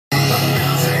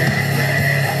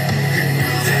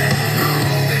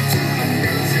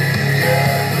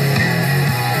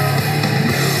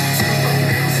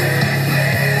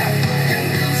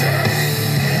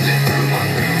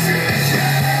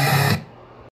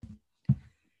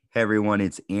Hey everyone,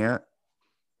 it's Ant,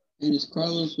 And it's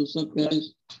Carlos. What's up,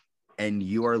 guys? and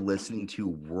you are listening to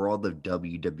World of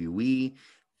WWE.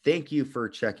 Thank you for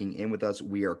checking in with us.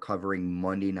 We are covering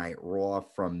Monday Night Raw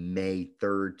from May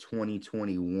 3rd,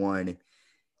 2021.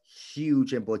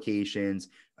 Huge implications,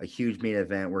 a huge main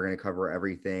event. We're going to cover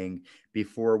everything.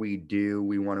 Before we do,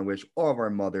 we want to wish all of our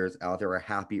mothers out there a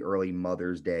happy early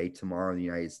Mother's Day. Tomorrow in the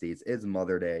United States is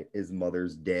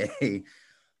Mother's Day,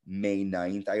 May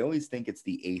 9th. I always think it's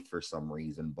the 8th for some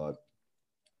reason, but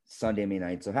Sunday, May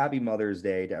 9th. So happy Mother's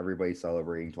Day to everybody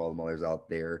celebrating, to all the mothers out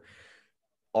there.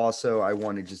 Also, I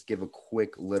want to just give a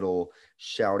quick little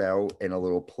shout out and a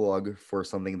little plug for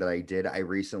something that I did. I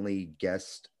recently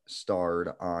guest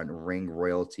starred on Ring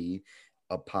Royalty,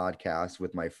 a podcast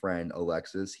with my friend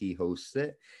Alexis. He hosts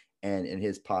it. And in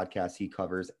his podcast, he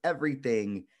covers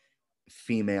everything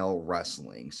female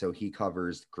wrestling. So he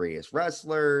covers greatest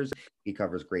wrestlers, he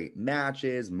covers great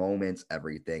matches, moments,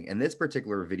 everything. And this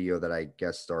particular video that I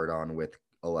guest starred on with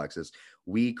Alexis,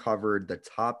 we covered the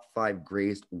top 5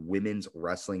 greatest women's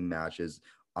wrestling matches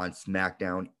on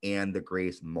SmackDown and the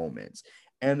greatest moments.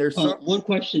 And there's some One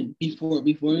question before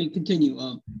we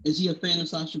continue. Is he a fan of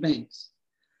Sasha Banks?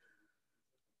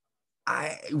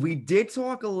 We did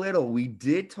talk a little. We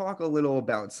did talk a little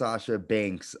about Sasha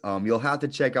Banks. You'll have to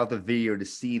check out the video to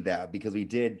see that because we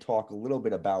did talk a little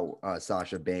bit about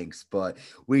Sasha Banks, but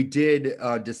we did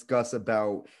discuss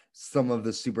about some of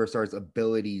the superstars'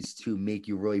 abilities to make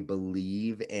you really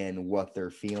believe in what they're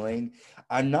feeling.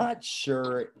 I'm not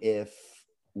sure if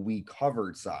we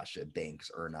covered Sasha Banks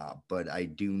or not, but I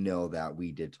do know that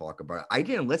we did talk about it. I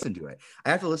didn't listen to it.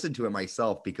 I have to listen to it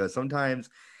myself because sometimes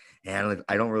and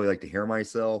I don't really like to hear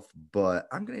myself, but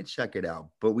I'm gonna check it out.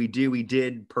 But we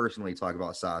did personally talk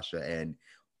about Sasha, and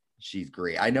she's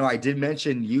great. I know I did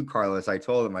mention you, Carlos. I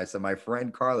told him, I said my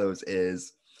friend Carlos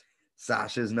is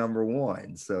Sasha's number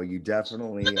one. So you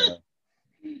definitely,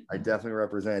 I definitely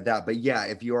represented that. But yeah,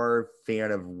 if you are a fan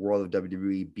of World of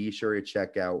WWE, be sure to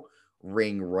check out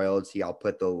Ring Royalty. I'll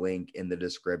put the link in the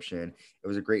description. It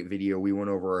was a great video. We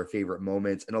went over our favorite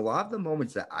moments, and a lot of the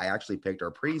moments that I actually picked are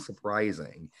pretty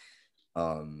surprising.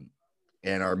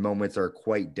 And our moments are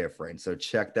quite different. So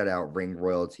check that out. Ring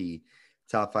Royalty,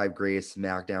 top 5 greatest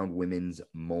SmackDown women's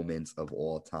moments of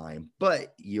all time.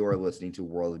 But you're listening to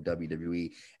World of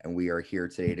WWE, and we are here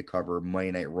today to cover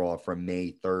Monday Night Raw from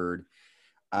May 3rd.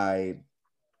 I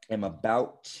am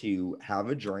about to have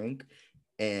a drink,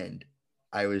 and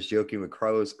I was joking with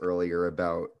Carlos earlier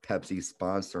about Pepsi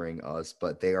sponsoring us,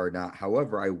 but they are not.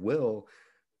 However, I will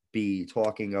be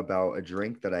talking about a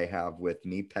drink that I have with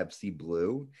me, Pepsi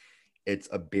Blue. It's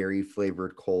a berry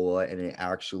flavored cola, and it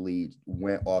actually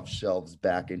went off shelves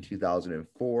back in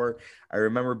 2004. I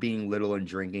remember being little and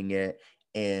drinking it,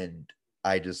 and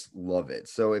I just love it.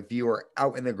 So if you are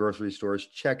out in the grocery stores,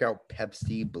 check out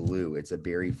Pepsi Blue. It's a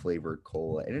berry flavored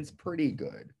cola, and it's pretty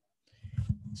good.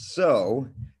 So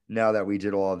now that we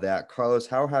did all of that, Carlos,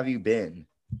 how have you been?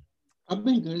 I've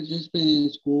been good. Just been in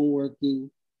school, working,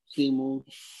 same old.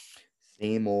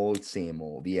 Same old, same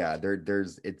old. Yeah,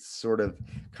 there's it's sort of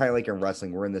kind of like in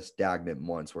wrestling. We're in the stagnant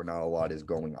months where not a lot is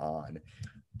going on.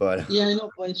 But Yeah, I know,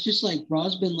 but it's just like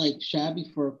Raw's been like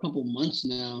shabby for a couple months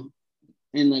now,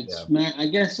 and like yeah, Smack. I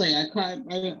guess like my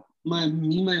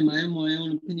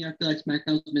own opinion. I feel like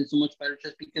SmackDown's been so much better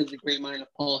just because of the great mind of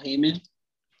Paul Heyman.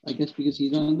 I guess because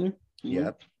he's on there.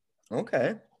 yep.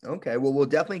 Okay. Okay. Well, we'll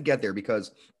definitely get there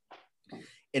because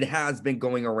it has been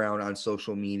going around on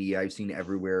social media. I've seen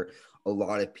everywhere. A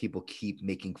lot of people keep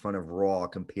making fun of Raw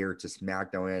compared to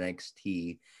SmackDown and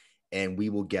NXT, and we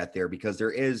will get there because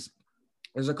there's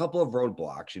a couple of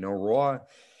roadblocks. You know, Raw.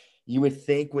 You would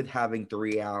think with having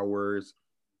 3 hours,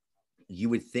 you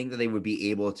would think that they would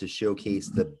be able to showcase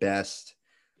the best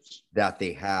that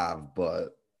they have, but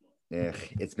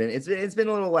it's been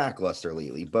a little lackluster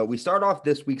lately. But we start off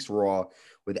this week's Raw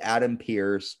with Adam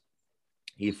Pearce.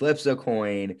 He flips a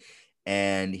coin,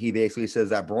 and he basically says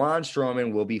that Braun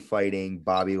Strowman will be fighting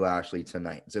Bobby Lashley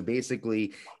tonight. So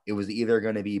basically, it was either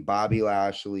going to be Bobby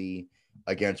Lashley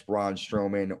against Braun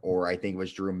Strowman, or I think it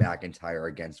was Drew McIntyre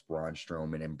against Braun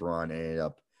Strowman, and Braun ended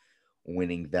up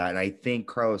winning that. And I think,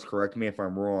 Carlos, correct me if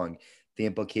I'm wrong, the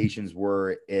implications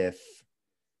were if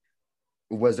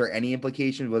was there any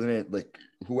implication? Wasn't it like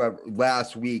whoever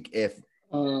last week if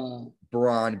Uh,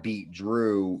 Braun beat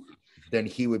Drew, then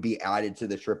he would be added to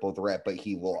the triple threat, but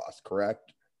he lost,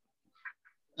 correct?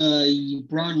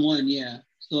 Braun won, yeah.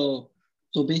 So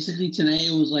basically tonight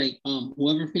it was like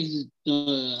whoever faces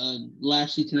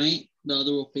Lashley tonight, the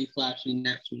other will face Lashley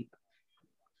next week.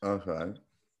 Okay.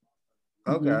 Mm-hmm.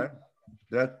 Okay.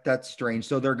 That's strange.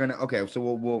 So they're gonna okay, so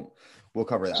we'll we'll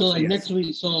cover So that. So like yes, next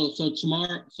week, so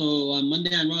tomorrow, so on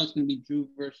Monday on Raw, it's gonna be Drew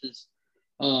versus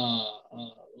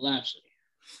Lashley.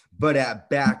 but at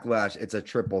Backlash, it's a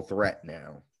triple threat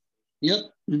now. Yep.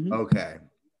 Mm-hmm. Okay,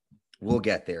 we'll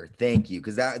get there. Thank you,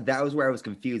 because that was where I was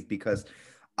confused because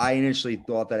I initially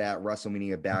thought that at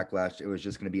WrestleMania Backlash it was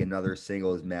just going to be another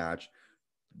singles match,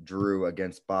 Drew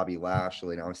against Bobby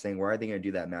Lashley, and I was saying, why are they going to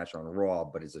do that match on Raw?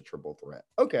 But it's a triple threat.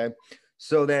 Okay,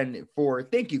 so then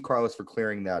thank you, Carlos, for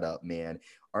clearing that up, man.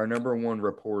 Our number one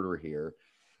reporter here.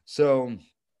 So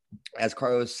as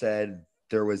Carlos said,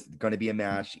 there was going to be a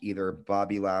match, either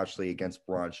Bobby Lashley against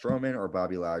Braun Strowman or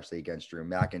Bobby Lashley against Drew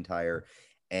McIntyre.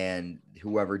 And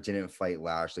whoever didn't fight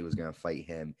Lashley was going to fight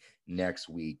him next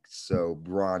week. So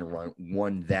Braun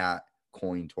won that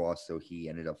coin toss. So he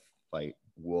ended up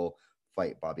will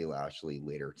fight Bobby Lashley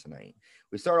later tonight.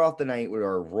 We start off the night with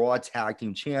our Raw Tag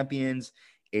Team Champions.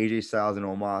 AJ Styles and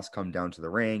Omos come down to the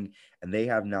ring, and they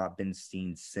have not been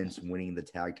seen since winning the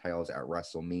tag titles at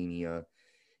WrestleMania.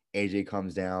 AJ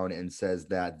comes down and says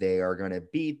that they are going to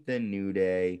beat the New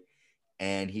Day.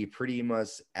 And he pretty much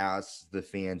asks the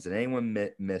fans, did anyone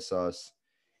miss us?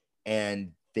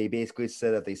 And they basically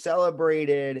said that they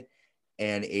celebrated.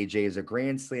 And AJ is a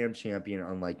Grand Slam champion,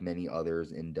 unlike many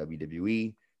others in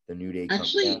WWE. The New Day comes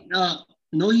Actually, down.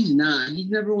 no, he's not. He's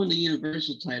never won the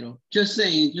Universal title. Just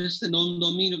saying. Just don't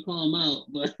mean to call him out,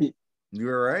 but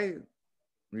You're right.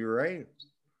 You're right.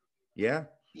 Yeah.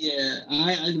 yeah,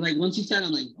 I like once he said,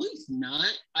 I'm like, no, he's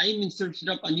not. I even searched it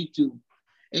up on YouTube.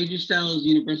 AJ Styles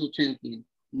Universal Champion.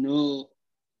 No.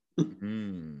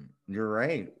 You're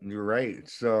right. You're right.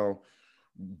 So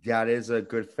that is a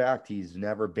good fact. He's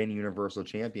never been Universal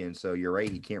Champion. So you're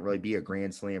right. He can't really be a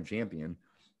Grand Slam champion.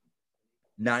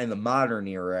 Not in the modern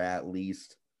era, at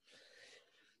least.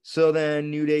 So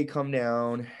then New Day come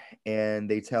down and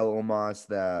they tell Omos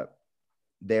that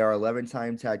they are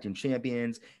 11-time tag team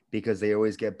champions because they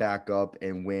always get back up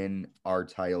and win our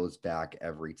titles back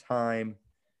every time.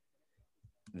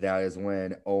 That is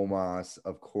when Omos,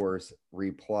 of course,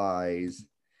 replies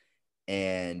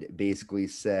and basically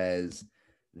says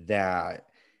that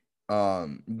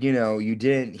you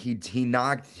didn't he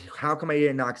knocked, how come I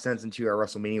didn't knock sense into you at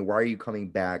WrestleMania? Why are you coming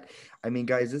back? I mean,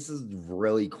 guys, this is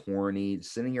really corny.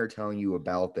 Sitting here telling you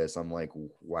about this, I'm like,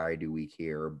 why do we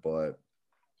care? But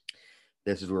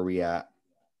this is where we at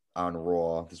on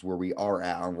Raw. This is where we are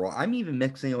at on Raw. I'm even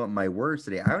mixing up my words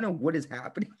today. I don't know what is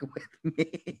happening with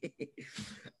me.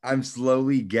 I'm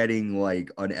slowly getting like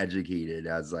uneducated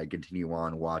as I continue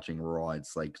on watching Raw.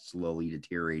 It's like slowly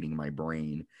deteriorating my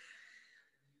brain.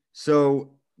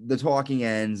 So the talking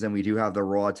ends, and we do have the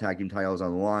Raw Tag Team titles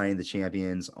on the line. The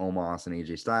champions, Omos and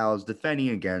AJ Styles, defending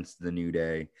against the New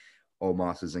Day.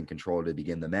 Omos is in control to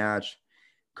begin the match.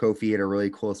 Kofi had a really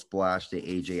cool splash to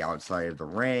AJ outside of the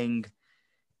ring.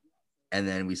 And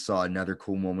then we saw another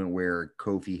cool moment where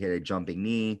Kofi hit a jumping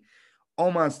knee.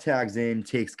 Omos tags in,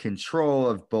 takes control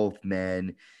of both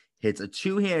men, hits a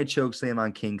two-handed chokeslam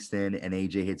on Kingston, and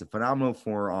AJ hits a phenomenal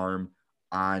forearm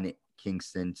on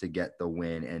Kingston to get the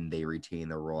win, and they retain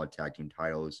the Raw Tag Team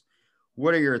titles.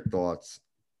 What are your thoughts?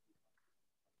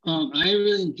 I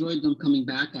really enjoyed them coming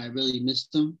back. I really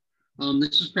missed them.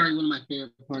 This was probably one of my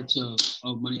favorite parts of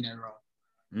Monday Night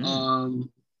Raw.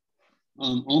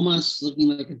 Almost looking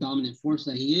like a dominant force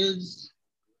that he is.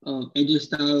 AJ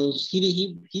Styles,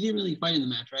 he didn't really fight in the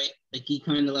match, right? Like he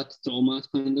kind of left it to Omos,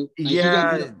 kind of. Like he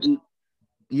got beat up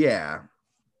yeah.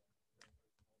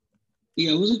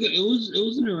 Yeah, it was it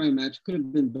was an alright match. Could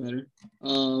have been better.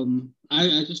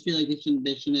 I just feel like they shouldn't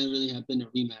have really have been a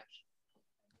rematch.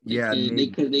 Like Yeah, they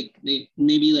could they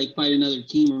maybe like fight another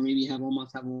team or maybe have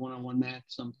almost have a one-on-one match,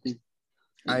 something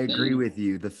I like that. agree with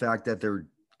you. The fact that they're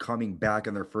coming back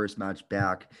in their first match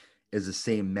back is the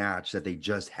same match that they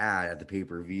just had at the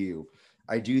pay-per-view.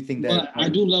 I do think that, But I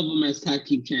do love them as tag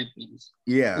team champions.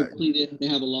 yeah, Hopefully they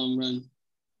have a long run.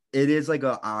 it is like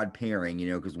an odd pairing,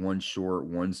 because one's short,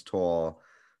 one's tall.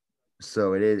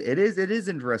 So it is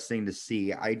interesting to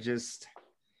see. I just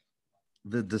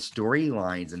the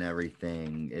storylines and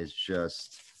everything is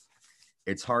just,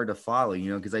 it's hard to follow,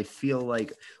 because I feel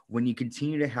like when you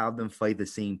continue to have them fight the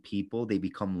same people, they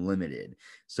become limited.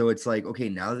 So it's like, okay,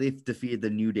 now they've defeated the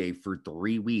New Day for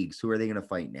 3 weeks. Who are they going to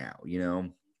fight now?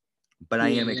 But I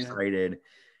am excited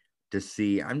to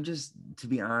see. I'm just, to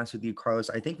be honest with you, Carlos,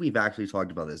 I think we've actually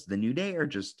talked about this. The New Day are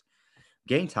just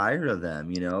getting tired of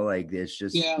them, like it's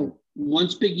just.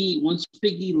 Once Biggie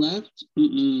left, I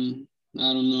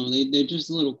don't know. They're just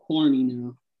a little corny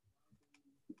now.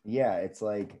 Yeah, it's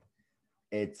like,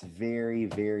 it's very,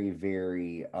 very,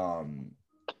 very,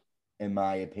 in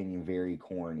my opinion, very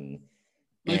corny.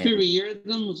 My favorite year of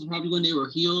them was probably when they were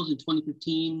heels in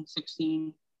 2015,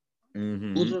 16.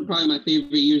 Those are probably my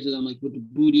favorite years of them, like with the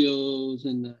Budios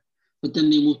and the. But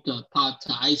then they moved to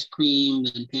ice cream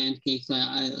and pancakes.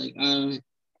 Like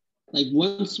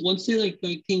once they like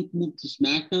I think moved to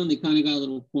SmackDown, they kind of got a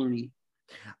little corny.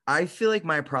 I feel like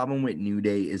my problem with New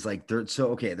Day is like their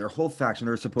whole faction,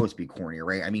 they're supposed to be corny,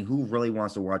 right? I mean, who really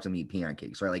wants to watch them eat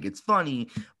pancakes, right? Like it's funny,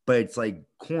 but it's like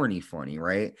corny funny,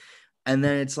 right? And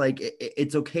then it's like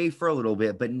it's okay for a little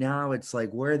bit, but now it's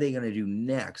like, what are they gonna do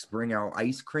next? Bring out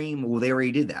ice cream? Well, they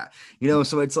already did that,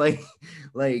 so it's like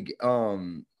like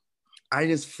I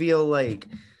just feel like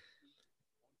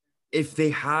if they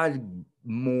had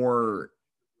more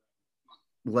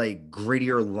like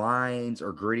grittier lines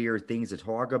or grittier things to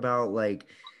talk about, like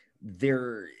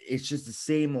it's just the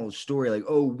same old story, like,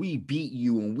 oh, we beat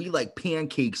you and we like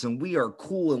pancakes and we are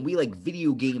cool and we like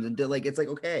video games, and like it's like,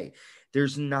 okay,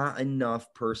 there's not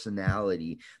enough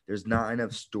personality, there's not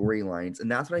enough storylines,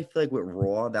 and that's what I feel like with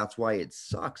Raw. That's why it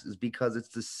sucks, is because it's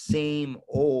the same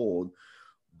old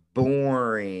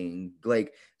boring.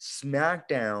 Like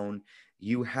SmackDown,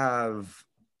 you have,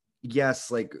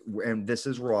 yes, like, and this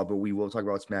is Raw, but we will talk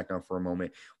about SmackDown for a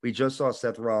moment. We just saw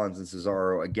Seth Rollins and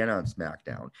Cesaro again on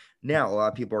SmackDown. Now, a lot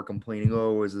of people are complaining,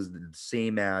 oh, this is the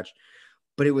same match,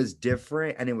 but it was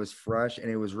different and it was fresh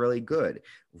and it was really good.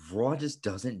 Raw just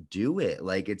doesn't do it.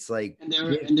 Like, it's like,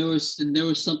 There was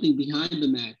something behind the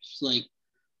match, like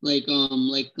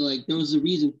there was a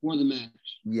reason for the match.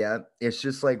 yeah, it's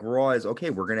just like Raw is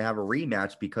okay. We're gonna have a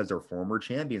rematch because they're former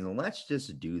champions, and let's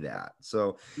just do that.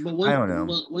 So But I don't know.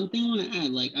 one thing I want to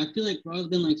add, like I feel like Raw's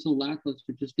been like so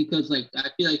lackluster just because like I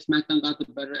feel like SmackDown got the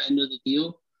better end of the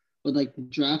deal with like the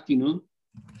draft, you know.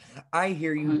 I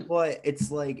hear you, but it's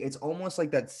like it's almost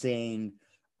like that saying,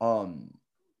 um,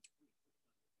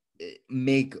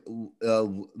 make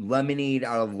lemonade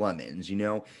out of lemons.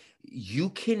 You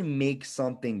can make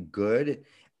something good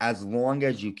as long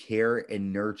as you care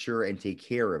and nurture and take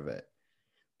care of it.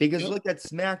 Because Yep. look at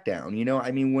SmackDown.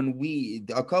 I mean, when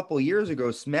a couple years ago,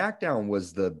 SmackDown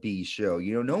was the B show.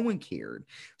 No one cared.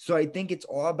 So I think it's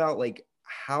all about like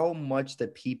how much the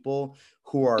people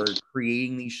who are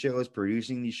creating these shows,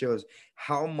 producing these shows,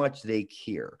 how much they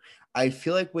care. I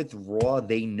feel like with Raw,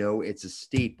 they know it's a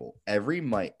staple. Every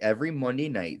Monday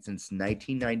night since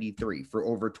 1993, for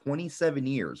over 27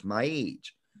 years, my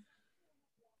age,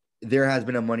 there has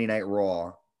been a Monday Night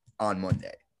Raw on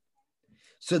Monday.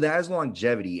 So that is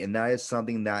longevity, and that is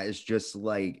something that is just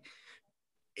like,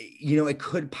 it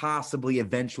could possibly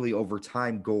eventually over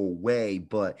time go away,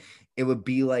 but it would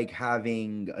be like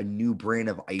having a new brand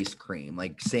of ice cream,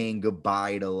 like saying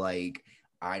goodbye to, like,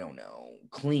 I don't know,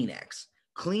 Kleenex.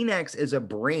 Kleenex is a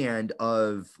brand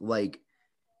of like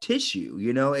tissue,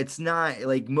 it's not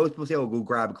like most people say, oh, go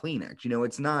grab a Kleenex.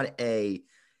 It's not a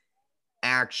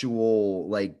actual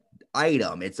like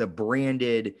item, it's a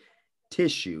branded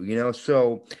tissue.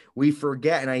 So we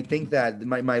forget, and I think that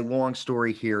my long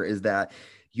story here is that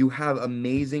you have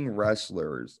amazing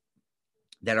wrestlers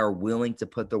that are willing to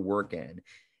put the work in,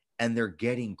 and they're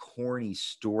getting corny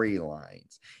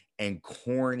storylines and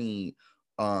corny,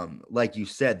 like you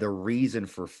said, the reason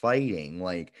for fighting.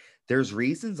 Like, there's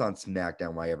reasons on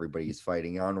SmackDown why everybody's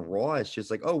fighting. On Raw, it's just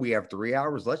like, oh, we have 3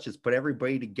 hours, let's just put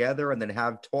everybody together and then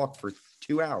have talk for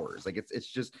 2 hours. Like,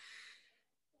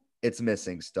 it's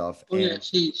missing stuff. Oh yeah,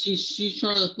 she's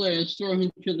Charlotte Flair. Let's throw her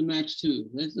into the match too.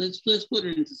 Let's put her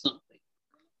into something.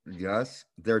 Yes,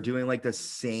 they're doing like the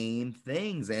same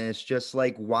things, and it's just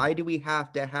like, why do we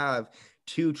have to have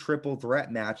 2 triple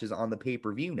threat matches on the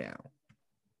pay-per-view now?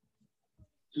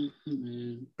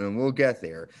 Man. And we'll get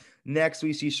there. Next,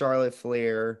 we see Charlotte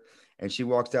Flair, and she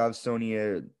walks out of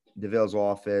Sonya Deville's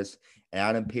office, and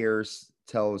Adam Pearce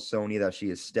tells Sonya that she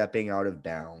is stepping out of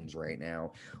bounds right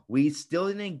now. We still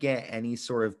didn't get any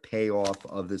sort of payoff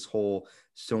of this whole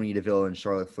Sonya Deville and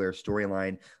Charlotte Flair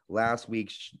storyline. Last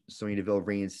week, Sonya Deville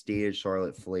reinstated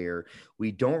Charlotte Flair.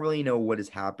 We don't really know what is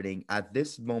happening at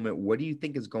this moment. What do you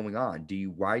think is going on?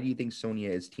 Why do you think Sonya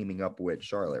is teaming up with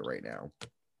Charlotte right now?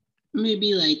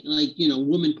 Maybe like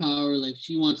woman power. Like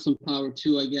she wants some power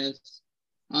too, I guess.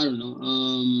 I don't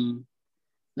know.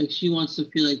 Like she wants to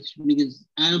feel like because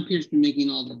Adam Pearce been making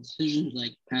all the decisions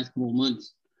like past couple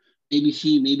months. Maybe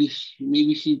she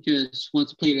just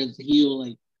wants to play it as a heel,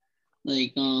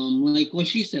 like what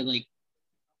she said, like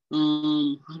how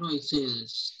do I say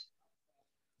this?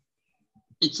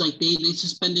 It's like they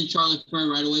suspended Charlotte Flair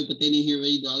right away, but they didn't hear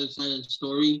really the other side of the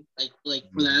story. Like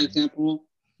for that example,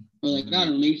 or like I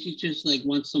don't know, maybe she just like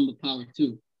wants some of the power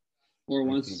too, or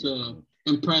wants to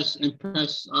impress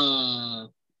the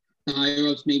higher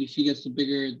ups. Maybe she gets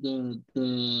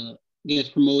the gets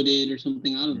promoted or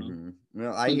something. I don't know.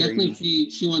 Well, I But hear definitely,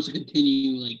 you. she wants to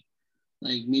continue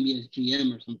like maybe as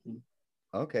GM or something.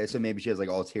 Okay, so maybe she has like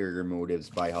ulterior motives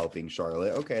by helping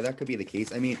Charlotte. Okay, that could be the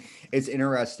case. I mean, it's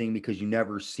interesting because you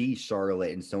never see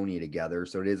Charlotte and Sonya together,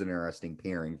 so it is an interesting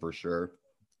pairing for sure.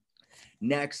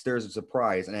 Next, there's a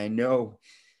surprise, and I know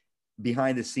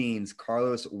behind the scenes,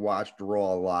 Carlos watched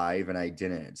Raw live and I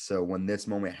didn't. So when this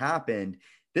moment happened,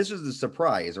 this was the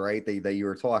surprise, right? That you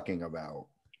were talking about.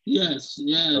 Yes,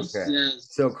 yes, Okay. yes.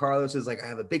 So Carlos is like, I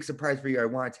have a big surprise for you. I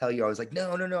want to tell you. I was like,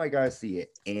 no, no, no, I gotta see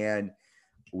it. And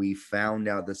we found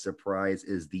out the surprise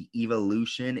is the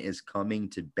Evolution is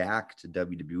coming back to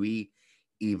WWE.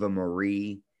 Eva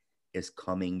Marie is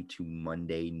coming to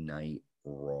Monday Night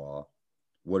Raw.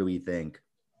 What do we think?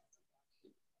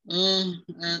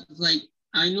 Like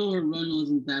I know her run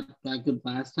wasn't that good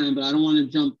last time, but I don't want to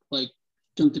jump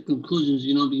to conclusions,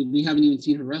 because we haven't even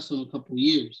seen her wrestle in a couple of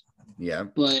years. Yeah.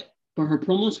 But her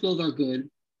promo skills are good.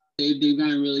 They've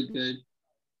gotten really good.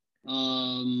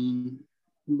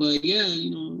 But yeah,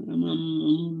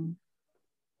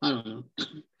 I don't know. Do,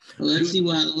 We'll see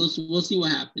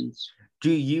what happens.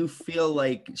 do you feel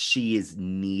like she is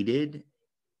needed?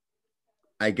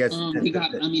 I guess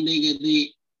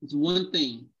It's one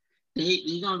thing.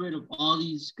 They got rid of all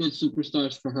these good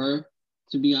superstars for her.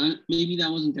 To be honest, maybe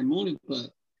that wasn't their motive, but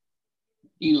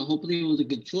hopefully it was a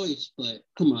good choice. But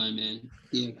come on, man,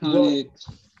 the well,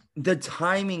 Iconics. the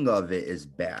timing of it is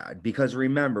bad because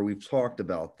remember we've talked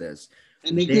about this.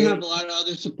 And they could have a lot of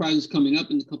other surprises coming up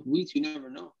in a couple weeks. You never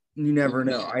know. You never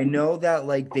know. I know that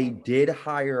like they did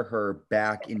hire her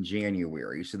back in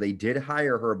January. So they did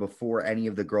hire her before any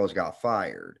of the girls got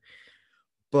fired.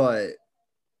 But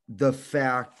the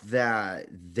fact that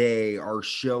they are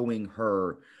showing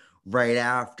her right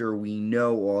after we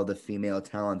know all the female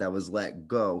talent that was let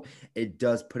go, it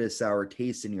does put a sour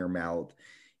taste in your mouth.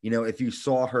 If you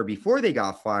saw her before they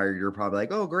got fired, you're probably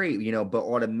like, oh, great, but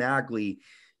automatically,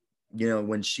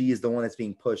 when she is the one that's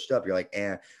being pushed up, you're like,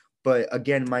 eh. But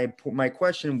again, my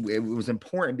question, it was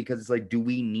important because it's like, do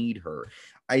we need her?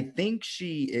 I think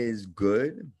she is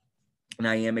good, and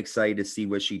I am excited to see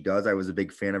what she does. I was a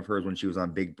big fan of hers when she was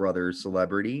on Big Brother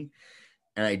Celebrity,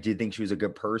 and I did think she was a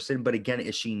good person. But again,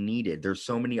 is she needed? There's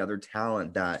so many other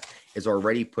talent that is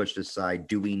already pushed aside.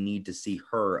 Do we need to see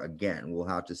her again? We'll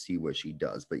have to see what she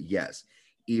does. But yes,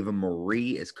 Eva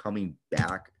Marie is coming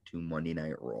back to Monday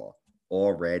Night Raw.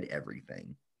 All read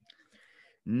everything.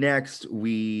 Next,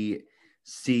 we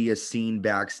see a scene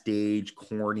backstage,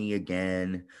 corny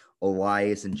again.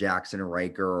 Elias and Jackson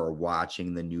Riker are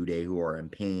watching the New Day, who are in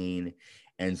pain.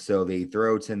 And so they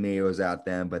throw tomatoes at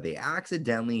them, but they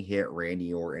accidentally hit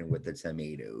Randy Orton with the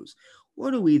tomatoes.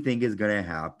 What do we think is going to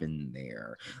happen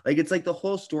there? Like, it's like the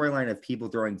whole storyline of people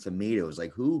throwing tomatoes.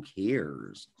 Like, who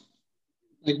cares?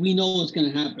 Like, we know what's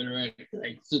going to happen, right?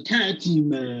 Like, it's a tag team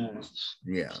match.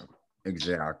 Yeah,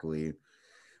 exactly.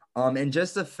 And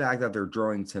just the fact that they're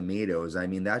throwing tomatoes, I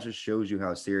mean, that just shows you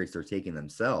how serious they're taking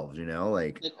themselves,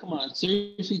 like come on,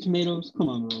 seriously, tomatoes? Come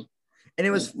on, bro. And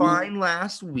it was fine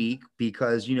last week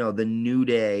because, the New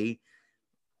Day.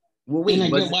 Well, wait,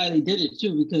 and I get why they did it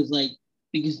too,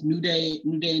 because New Day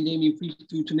and Damian Priest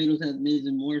threw tomatoes at Miz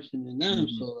and Morrison and them,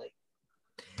 so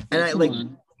and I like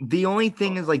on. The only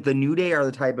thing is like the New Day are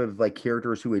the type of like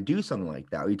characters who would do something like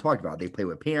that. We talked about they play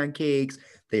with pancakes,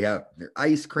 they have their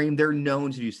ice cream, they're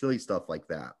known to do silly stuff like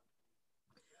that.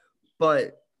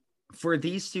 But for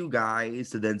these two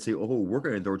guys to then say, oh, we're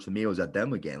going to throw tomatoes at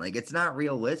them again, like it's not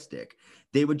realistic.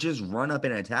 They would just run up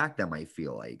and attack them, I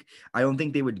feel like. I don't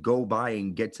think they would go by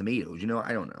and get tomatoes,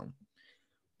 I don't know.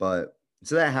 But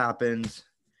so that happens.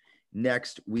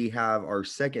 Next, we have our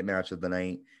second match of the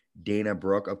night. Dana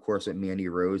Brooke, of course, with Mandy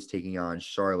Rose taking on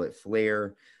Charlotte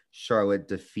Flair. Charlotte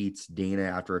defeats Dana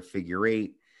after a figure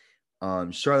eight.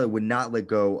 Charlotte would not let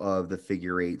go of the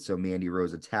figure eight, so Mandy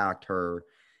Rose attacked her,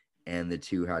 and the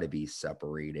two had to be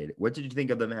separated. What did you think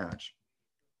of the match?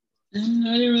 I didn't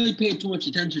really pay too much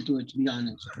attention to it, to be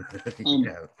honest.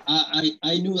 Yeah.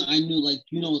 I knew like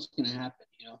what's gonna happen.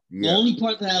 Yeah. The only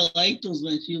part that I liked was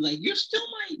when she was like, "You're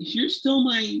still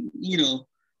my,"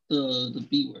 the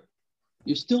B word.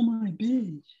 You're still my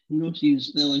bitch. She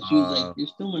was like, "You're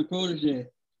still my protege."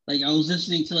 Like I was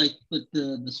listening to like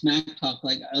the smack talk.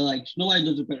 Like nobody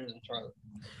does it better than Charlotte.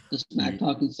 The smack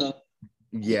talk and stuff.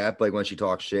 Yeah, like when she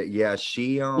talks shit. Yeah,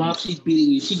 while she's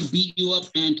beating you, she can beat you up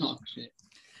and talk shit.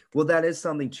 Well, that is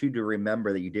something too to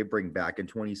remember that you did bring back in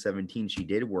 2017. She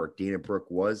did work. Dana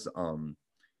Brooke was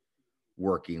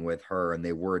working with her, and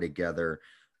they were together.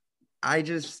 I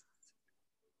just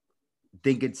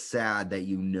think it's sad that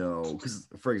because,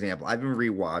 for example, I've been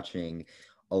rewatching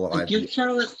Like alive. Give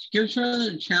Charlotte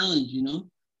a challenge, you know?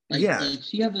 Yeah. Like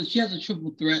she has a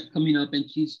triple threat coming up, and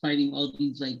she's fighting all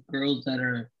these like girls that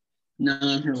are not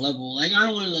on her level. Like I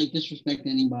don't want to like disrespect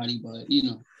anybody, but you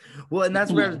know, Well, and like, that's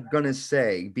come what I was on. gonna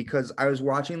say because I've been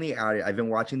watching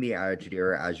the Attitude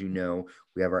Era. As you know,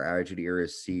 we have our Attitude Era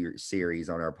series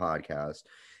on our podcast,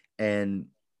 and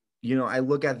I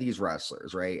look at these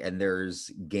wrestlers, right? And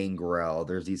there's Gangrel,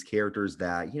 there's these characters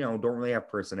that don't really have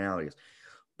personalities,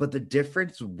 but the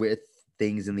difference with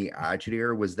things in the Attitude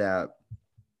Era was that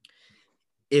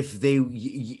if they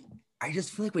I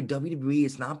just feel like with WWE,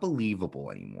 it's not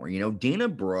believable anymore. Dana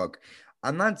Brooke,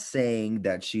 I'm not saying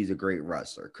that she's a great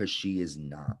wrestler because she is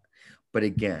not. But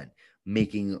again,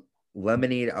 making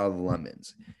lemonade out of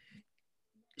lemons.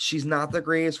 She's not the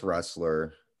greatest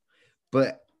wrestler,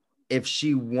 but if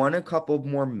she won a couple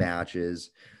more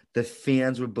matches, the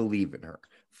fans would believe in her.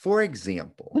 For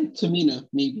example, Like Tamina,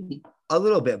 maybe. a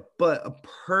little bit, but a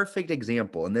perfect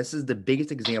example, and this is the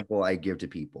biggest example I give to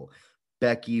people,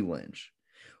 Becky Lynch.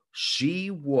 She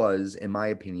was, in my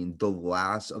opinion, the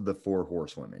last of the four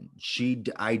horsewomen. She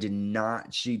did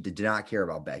not care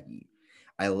about Becky.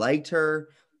 I liked her,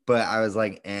 but I was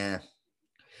like, eh.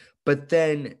 But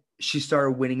then she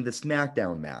started winning the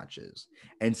SmackDown matches.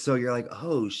 And so you're like,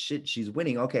 oh shit, she's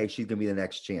winning. Okay, she's gonna be the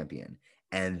next champion.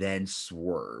 And then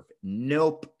swerve.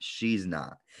 Nope, she's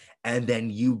not. And then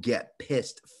you get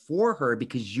pissed for her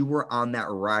because you were on that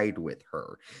ride with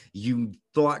her. You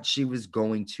thought she was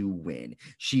going to win.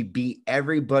 She beat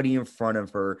everybody in front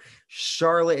of her.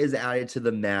 Charlotte is added to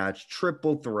the match,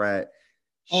 triple threat.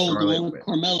 Oh, the Charlotte one with wins.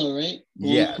 Carmella, right? The one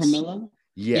with Yes. Carmella.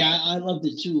 Yeah. Yeah, I loved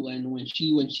it too. And when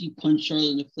she punched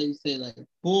Charlotte in the face, they like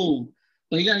boom.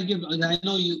 But you gotta give. I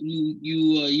know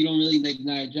you don't really like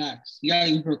Nia Jax. You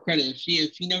gotta give her credit. If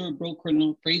she never broke her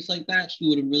face like that, she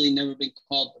would have really never been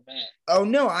called the man. Oh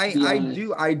no, To be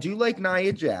honest. I do like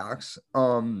Nia Jax.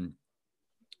 And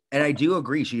I do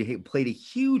agree she played a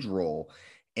huge role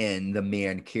in the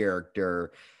man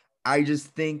character. I just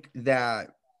think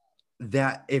that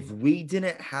if we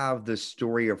didn't have the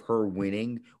story of her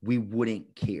winning, we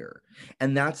wouldn't care.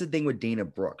 And that's the thing with Dana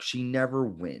Brooke. She never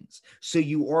wins. So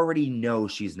you already know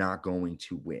she's not going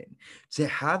to win. To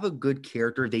have a good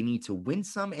character, they need to win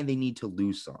some and they need to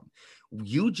lose some.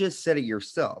 You just said it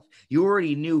yourself. You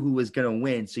already knew who was going to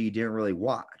win, so you didn't really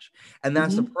watch. And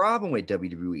that's the Mm-hmm. problem with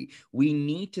WWE. We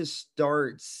need to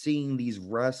start seeing these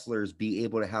wrestlers be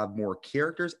able to have more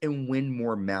characters and win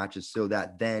more matches so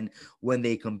that then when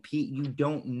they compete, you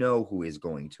don't know who is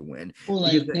going to win. Or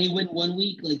Because like they win one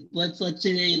week. Like let's say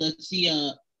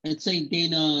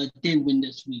Dana did win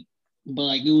this week, but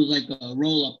like it was like a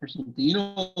roll up or something. You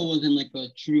know, it wasn't like a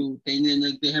true thing. Then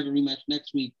like they have a rematch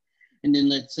next week, and then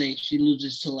let's say she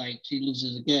loses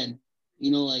again.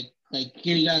 You know, like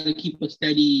you gotta keep a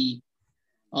steady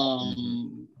how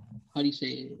do you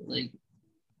say it?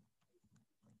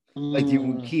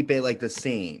 you Uh keep it like the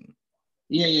same.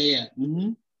 yeah.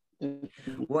 Mm-hmm.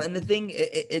 Well, and the thing,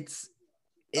 it's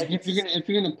Like it's if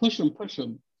you're gonna push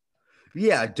them.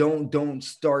 yeah, don't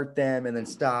start them and then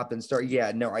stop and start.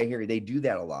 Yeah, no, I hear you. They do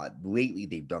that a lot. Lately,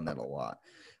 they've done that a lot.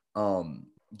 Um,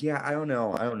 yeah, I don't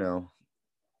know.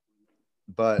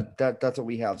 But that's what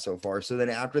we have so far. So then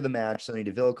after the match, Sonya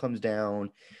Deville comes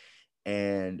down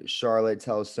and Charlotte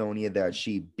tells Sonya that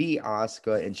she beat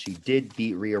Asuka and she did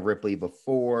beat Rhea Ripley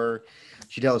before.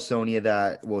 Charlotte tells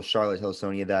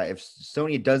Sonya that if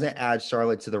Sonya doesn't add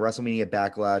Charlotte to the WrestleMania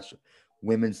Backlash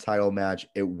women's title match,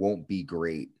 it won't be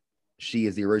great. She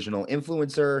is the original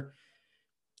influencer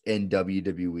in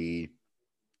WWE.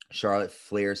 Charlotte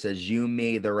Flair says, "You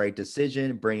made the right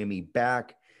decision bringing me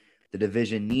back. The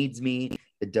division needs me.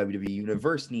 The WWE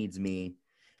Universe needs me."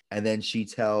 And then she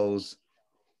tells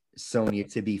Sonya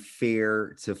to be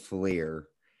fair to Flair.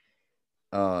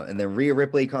 And then Rhea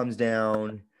Ripley comes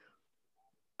down.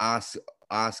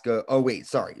 Asuka. Oh wait,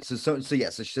 sorry. So yeah.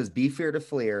 So she says, "Be fair to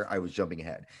Flair." I was jumping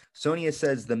ahead. Sonya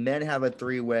says the men have a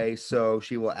three-way, so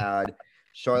she will add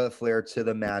Charlotte Flair to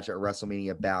the match at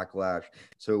WrestleMania Backlash.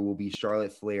 So it will be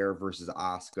Charlotte Flair versus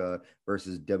Asuka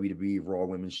versus WWE Raw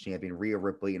Women's Champion Rhea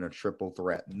Ripley in a triple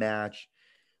threat match.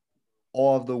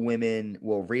 All of the women,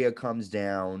 well, Rhea comes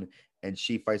down and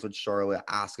she fights with Charlotte.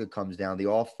 Asuka comes down. They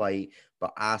all fight,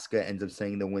 but Asuka ends up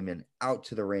sending the women out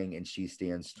to the ring and she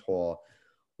stands tall.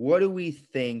 What do we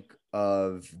think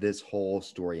of this whole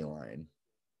storyline?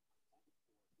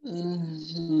 I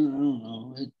don't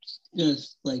know. It's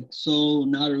just like so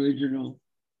not original.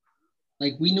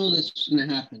 Like we know this was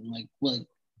gonna happen. Like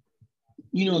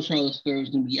you know, Charlotte Flair was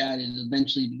gonna be added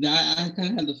eventually. I kind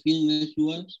of had the feeling that she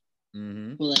was,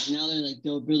 Mm-hmm. but like now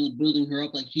they're building her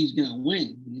up like she's gonna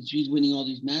win because she's winning all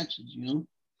these matches. You know.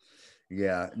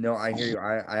 Yeah, no, I hear you.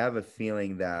 I have a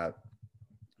feeling that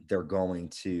they're going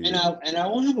And to. I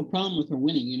won't have a problem with her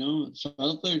winning.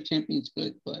 Charlotte Flair champion's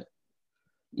good, but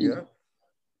you Yeah, know,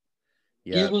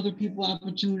 yeah. give other people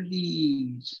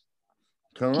opportunities.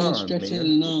 Come Can't on, stress it man.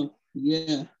 enough.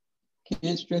 Yeah,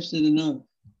 can't stress it enough.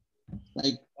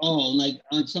 Like, like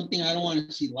on something I don't want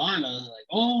to see Lana. Like,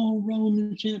 oh,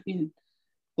 Roman champion.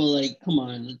 But like, come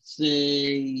on, let's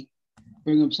say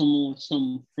bring up someone with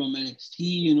some from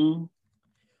NXT.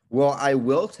 Well, I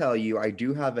will tell you, I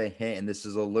do have a hint, and this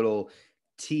is a little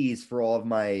tease for all of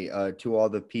my to all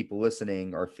the people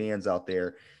listening, our fans out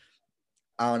there.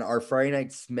 On our Friday night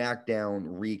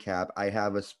SmackDown recap, I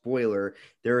have a spoiler.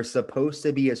 There is supposed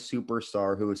to be a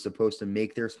superstar who is supposed to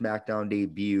make their SmackDown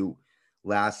debut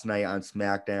last night on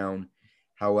SmackDown.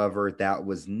 However, that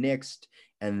was nixed,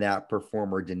 and that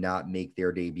performer did not make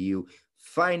their debut.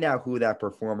 Find out who that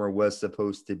performer was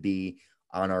supposed to be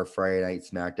on our Friday night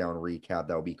SmackDown recap.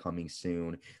 That will be coming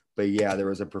soon. But yeah, there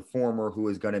was a performer who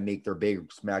was going to make their big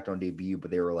SmackDown debut,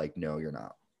 but they were like, no, you're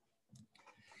not.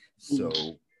 So,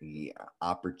 yeah,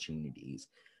 opportunities.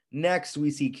 Next, we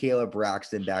see Kayla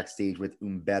Braxton backstage with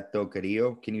Humberto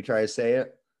Carrillo. Can you try to say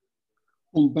it?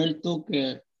 Humberto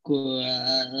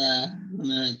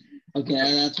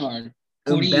okay, that's hard.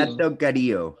 Corillo, Humberto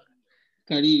Carrillo.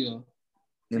 Carillo,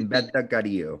 I think. Humberto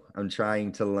Carrillo. I'm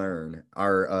trying to learn.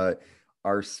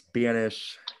 Our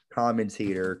Spanish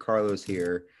commentator, Carlos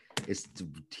here, is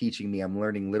teaching me. I'm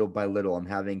learning little by little. I'm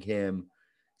having him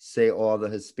say all the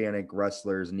Hispanic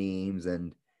wrestlers' names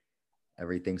and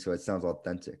everything so it sounds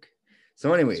authentic.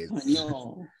 So, anyways,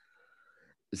 Espanol.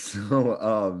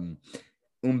 so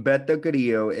Humberto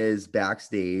Carrillo is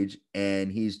backstage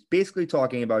and he's basically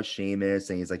talking about Sheamus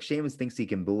and he's like, Sheamus thinks he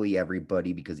can bully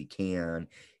everybody because he can.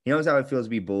 He knows how it feels to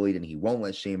be bullied and he won't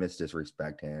let Sheamus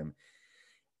disrespect him.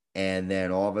 And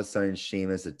then all of a sudden,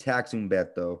 Sheamus attacks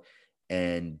Humberto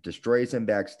and destroys him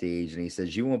backstage. And he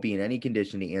says, you won't be in any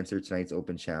condition to answer tonight's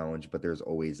open challenge, but there's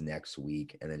always next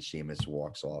week. And then Sheamus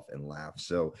walks off and laughs.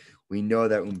 So we know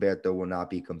that Humberto will not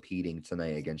be competing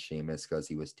tonight against Sheamus because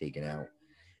he was taken out.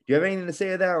 Do you have anything to say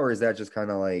to that? Or is that just kind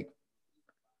of like.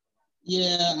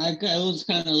 Yeah, it was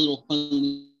kind of a little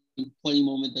funny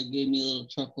moment that gave me a little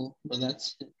chuckle, but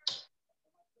that's it.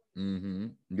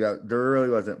 Yeah, there really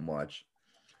wasn't much.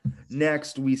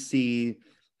 Next, we see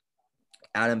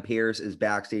Adam Pearce is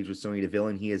backstage with Sonya Deville,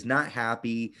 and he is not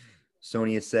happy.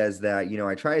 Sonya says that,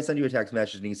 I tried to send you a text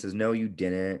message, and he says, no, you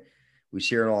didn't. We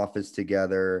share an office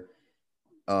together.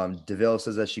 Deville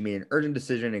says that she made an urgent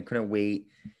decision and couldn't wait.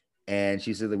 And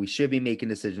she said that we should be making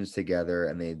decisions together,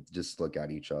 and they just look at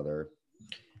each other.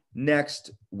 Next,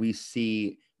 we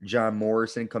see John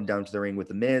Morrison come down to the ring with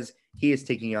The Miz. He is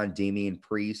taking on Damian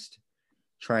Priest,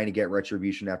 trying to get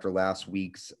retribution after last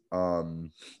week's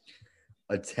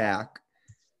attack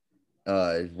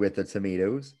with the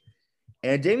tomatoes.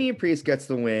 And Damian Priest gets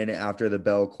the win after the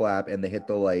bell clap and they hit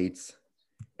the lights.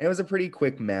 And it was a pretty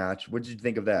quick match. What did you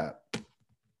think of that?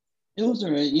 It was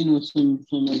all right. Some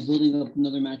like building up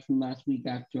another match from last week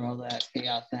after all that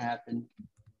chaos that happened.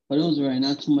 But it was all right.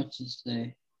 Not too much to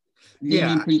say.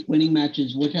 Damian Yeah. Priest winning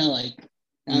matches, which I like.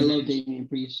 I love Damian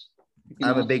Priest.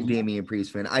 I'm a big Awesome. Damian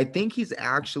Priest fan. I think he's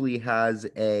actually has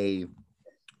a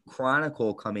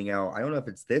Chronicle coming out. I don't know if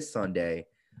it's this Sunday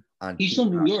on He's from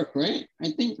New Peacock. York, right?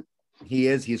 I think. He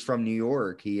is. He's from New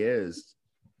York. He is.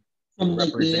 From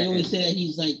like they always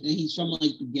Representing. say that he's from like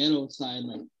the ghetto side.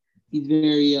 Like he's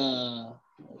very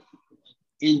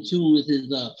in tune with his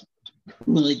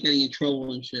like getting in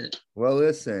trouble and shit. Well,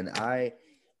 listen,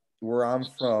 where I'm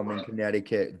from in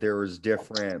Connecticut, there was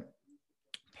different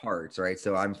parts, right?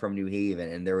 So I'm from New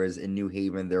Haven, and there was in New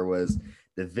Haven, there was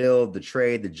the Ville, the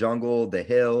Trade, the Jungle, the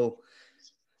Hill.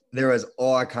 There was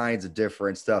all kinds of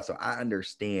different stuff. So I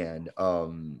understand.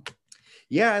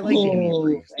 Yeah, I like Damian Oh,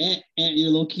 Priest. and you're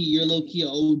low key a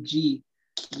OG.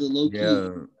 The low key.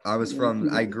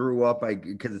 Yeah, I grew up,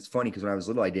 because it's funny because when I was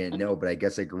little, I didn't know, but I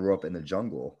guess I grew up in the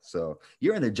jungle. So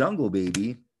you're in the jungle, baby.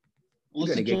 You're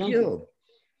What's gonna the get jungle?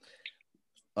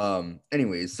 killed.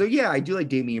 Anyways, so yeah, I do like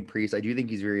Damian Priest. I do think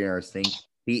he's very interesting.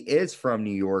 He is from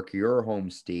New York, your home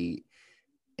state.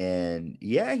 And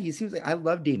yeah, he seems like I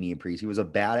love Damian Priest. He was a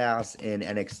badass in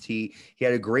NXT. He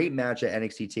had a great match at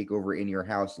NXT Takeover in Your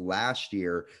House last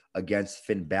year against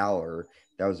Finn Balor.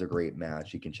 That was a great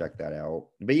match. You can check that out.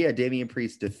 But yeah, Damian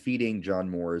Priest defeating John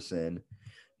Morrison.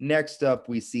 Next up,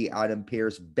 we see Adam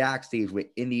Pearce backstage with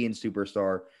Indian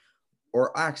superstar,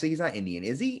 or actually, he's not Indian,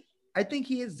 is he? I think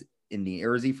he is Indian,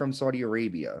 or is he from Saudi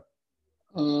Arabia?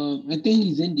 I think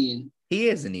he's Indian. He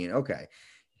is Indian. Okay.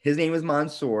 His name is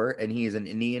Mansoor, and he is an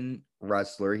Indian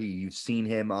wrestler. You've seen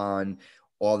him on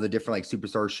all the different like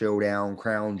Superstar Showdown,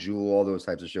 Crown Jewel, all those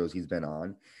types of shows he's been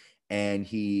on. And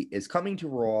he is coming to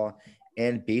Raw,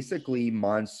 and basically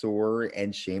Mansoor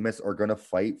and Sheamus are going to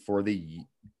fight for the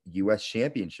U.S.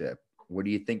 Championship. What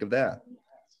do you think of that?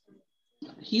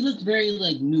 He looks very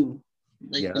like new,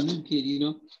 like Yeah. a new kid. You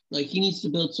know, like he needs to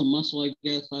build some muscle. I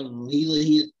guess I don't know.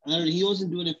 He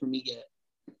wasn't doing it for me yet.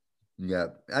 Yeah.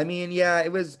 I mean, yeah,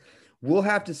 it was. We'll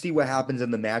have to see what happens in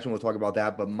the match, and we'll talk about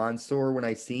that. But Mansoor, when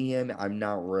I see him, I'm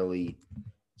not really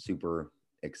super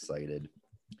excited.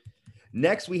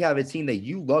 Next, we have a team that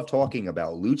you love talking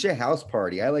about, Lucha House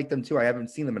Party. I like them too. I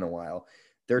haven't seen them in a while.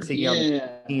 They're taking on the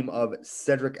Yeah, team of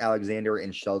Cedric Alexander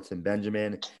and Shelton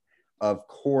Benjamin. Of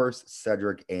course,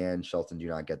 Cedric and Shelton do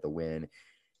not get the win.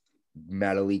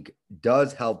 Metalik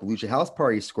does help Lucha House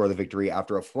Party score the victory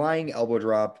after a flying elbow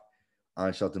drop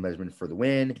on Shelton Benjamin for the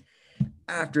win.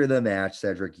 After the match,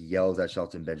 Cedric yells at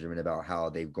Shelton Benjamin about how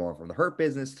they've gone from the Hurt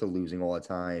Business to losing all the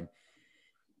time.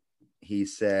 He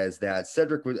says that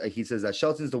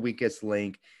Shelton's the weakest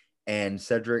link, and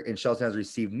Shelton has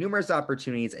received numerous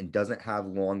opportunities and doesn't have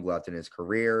long left in his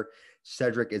career.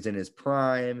 Cedric is in his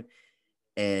prime,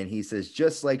 and he says,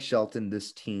 just like Shelton,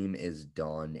 this team is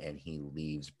done, and he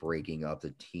leaves, breaking up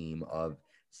the team of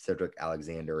Cedric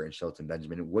Alexander and Shelton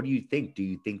Benjamin. What do you think? Do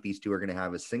you think these two are going to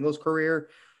have a singles career?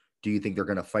 Do you think they're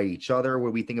going to fight each other? What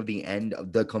do we think of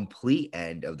the complete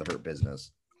end of the Hurt Business?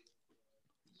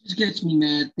 it just gets me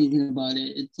mad thinking about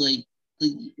it. It's they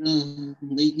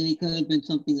could have been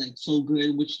something like so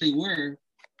good, which they were,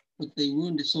 but they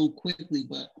ruined it so quickly.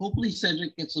 But hopefully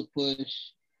Cedric gets a push.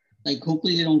 Like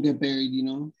hopefully they don't get buried. You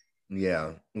know.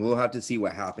 Yeah, we'll have to see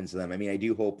what happens to them. I mean, I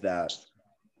do hope that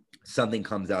something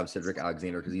comes out of Cedric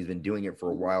Alexander because he's been doing it for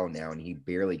a while now and he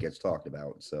barely gets talked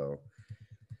about. So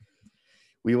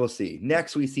we will see.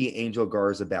 Next, we see Angel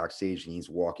Garza backstage and he's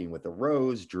walking with a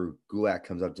rose. Drew Gulak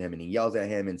comes up to him and he yells at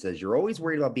him and says, "You're always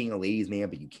worried about being a ladies' man,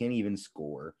 but you can't even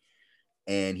score."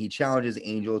 And he challenges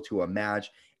Angel to a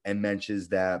match and mentions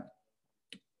that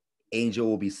Angel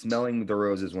will be smelling the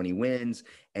roses when he wins.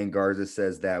 And Garza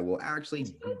says that, well, actually,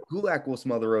 Gulak will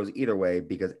smell the rose either way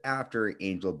because after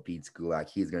Angel beats Gulak,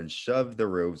 he's going to shove the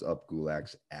rose up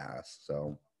Gulak's ass.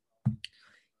 So,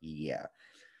 yeah.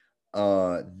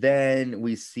 Then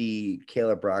we see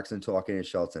Caleb Braxton talking to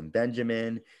Shelton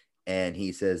Benjamin, and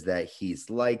he says that he's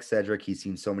like Cedric. He's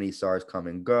seen so many stars come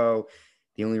and go.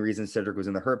 The only reason Cedric was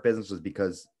in the Hurt Business was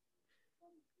because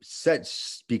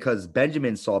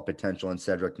Benjamin saw potential in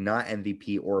Cedric, not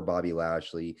MVP or Bobby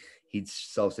Lashley. He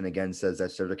Selfson again says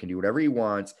that Cedric can do whatever he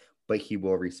wants, but he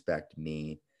will respect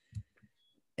me.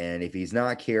 And if he's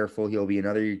not careful, he'll be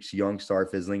another young star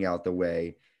fizzling out the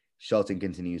way Shelton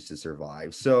continues to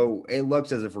survive. So it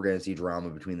looks as if we're going to see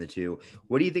drama between the two.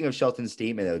 What do you think of Shelton's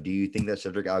statement, though? Do you think that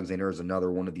Cedric Alexander is another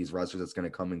one of these wrestlers that's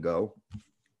going to come and go?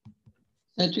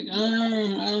 Cedric, I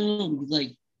don't know.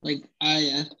 Like I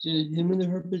after him in the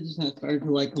Hurt Business, I started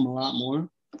to like him a lot more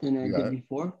than I did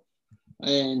before.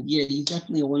 And yeah, he's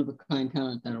definitely a one of a kind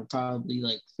talent that'll probably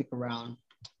like stick around.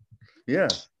 Yeah,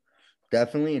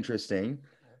 definitely interesting.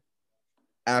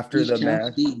 After We the shall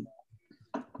match, see.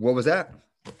 what was that?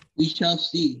 We shall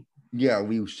see. Yeah,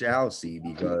 we shall see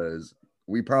because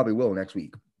we probably will next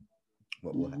week.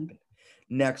 What will happen?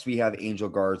 Next, we have Angel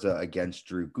Garza against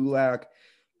Drew Gulak.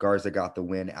 Garza got the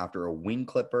win after a wing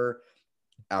clipper.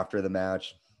 After the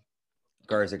match,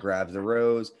 Garza grabs the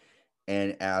rose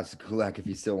and asks Gulak if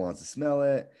he still wants to smell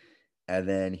it. And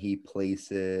then he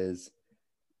places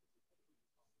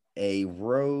a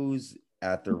rose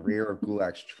at the rear of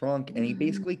Gulak's trunk and he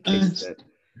basically kicks it,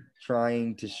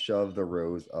 trying to shove the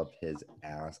rose up his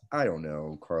ass. I don't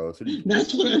know, Carlos.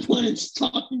 That's what I wanted to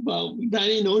talk about. I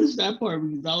didn't notice that part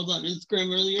because I was on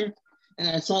Instagram earlier and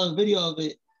I saw a video of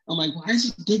it. I'm like, why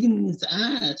is he digging in his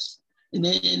ass? And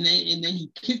then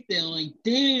he kicked it. I'm like,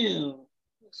 damn,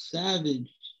 savage.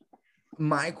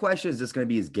 My question is this going to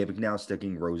be his gimmick now,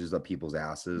 sticking roses up people's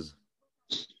asses?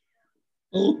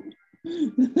 Oh,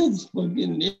 that's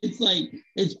fucking.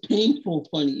 It's painful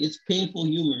funny. It's painful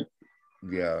humor.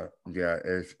 Yeah,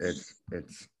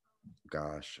 it's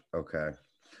gosh. Okay.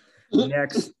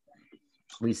 Next,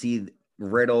 we see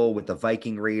Riddle with the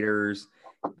Viking Raiders,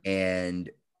 and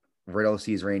Riddle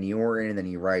sees Randy Orton, and then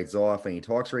he rides off and he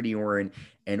talks to Randy Orton,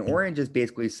 and Orton just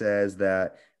basically says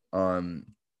that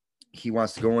he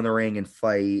wants to go in the ring and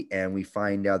fight, and we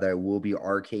find out that it will be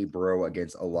RK Bro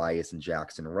against Elias and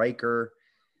Jackson Riker.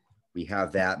 We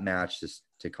have that match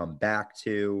to come back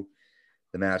to.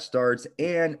 The match starts,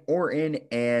 and Orton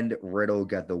and Riddle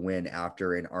get the win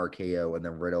after an RKO, and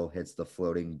then Riddle hits the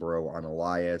floating bro on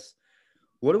Elias.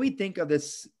 What do we think of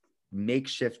this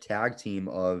makeshift tag team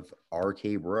of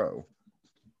RK Bro?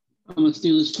 I'm gonna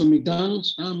steal this from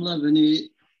McDonald's. I'm loving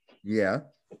it. Yeah.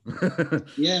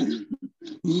 Yeah,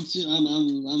 me too. I'm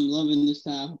loving this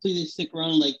time. Hopefully they stick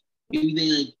around. Like maybe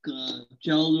they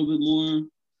gel a little bit more.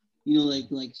 You know,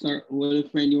 start. What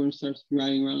if Randy Orton starts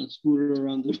riding around a scooter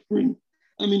around the ring?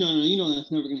 I mean, no, you know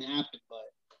that's never gonna happen.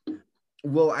 But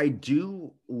Well, I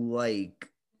do like.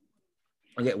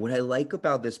 Okay, what I like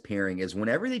about this pairing is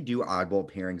whenever they do oddball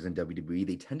pairings in WWE,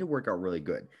 they tend to work out really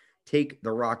good. Take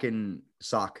the Rock and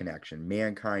Sock connection,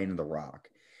 Mankind and The Rock,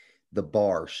 The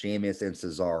Bar, Sheamus and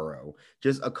Cesaro.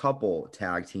 Just a couple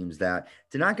tag teams that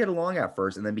did not get along at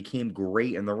first and then became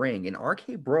great in the ring. In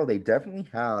RK Bro, they definitely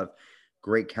have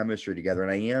great chemistry together.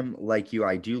 And I am like you,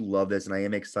 I do love this, and I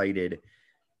am excited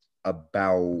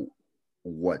about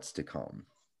what's to come.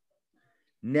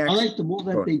 I Next, like the move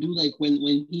that oh, they do, like when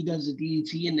he does the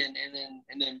DDT and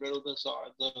then Riddle does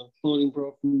the floating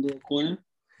bro from the corner.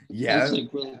 That's yeah,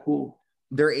 like really cool.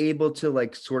 they're able to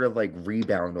like sort of like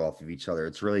rebound off of each other.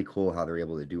 It's really cool how they're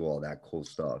able to do all that cool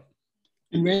stuff.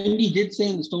 And Randy did say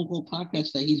in the Stone Cold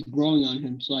podcast that he's growing on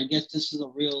him. So I guess this is a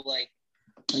real like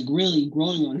really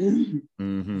growing on him.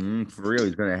 Mm-hmm. For real,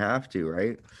 he's gonna have to,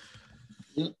 right?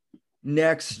 Yep.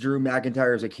 Next, Drew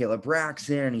McIntyre is with Caleb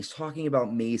Braxton, and he's talking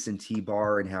about Mason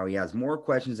T-Bar and how he has more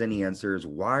questions than he answers.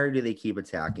 Why do they keep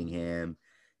attacking him?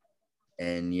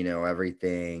 And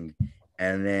everything.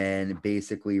 And then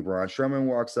basically Braun Strowman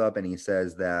walks up and he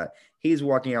says that he's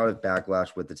walking out of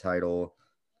Backlash with the title,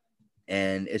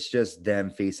 and it's just them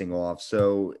facing off.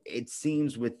 So it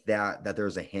seems with that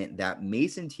there's a hint that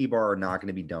Mason T-Bar are not going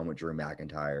to be done with Drew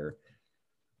McIntyre.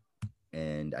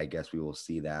 And I guess we will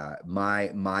see that.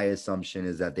 My assumption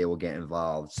is that they will get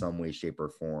involved some way, shape, or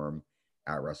form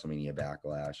at WrestleMania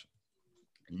Backlash.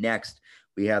 Next,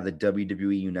 we have the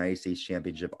WWE United States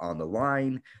Championship on the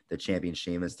line. The champion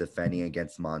Sheamus defending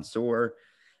against Mansoor.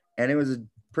 And it was a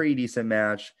pretty decent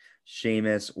match.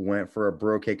 Sheamus went for a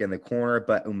bro kick in the corner,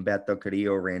 but Humberto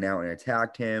Carrillo ran out and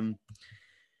attacked him.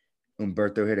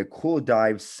 Humberto hit a cool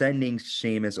dive, sending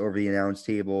Sheamus over the announce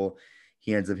table.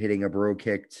 He ends up hitting a bro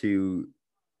kick to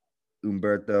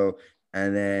Humberto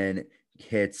and then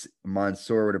hits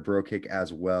Mansoor with a bro kick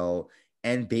as well.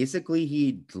 And basically,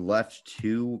 he left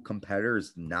two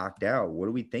competitors knocked out. What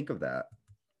do we think of that?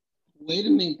 Way to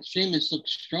make Sheamus look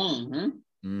strong, huh?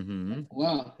 Mm-hmm.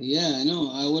 Wow. Yeah, I know.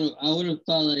 I would have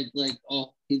thought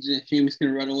oh, Sheamus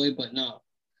gonna run away, but no.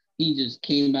 He just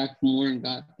came back from war and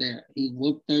got there. He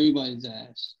whooped everybody's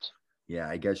ass. Yeah,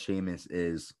 I guess Sheamus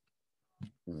is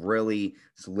really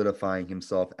solidifying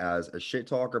himself as a shit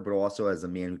talker, but also as a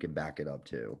man who can back it up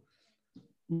too.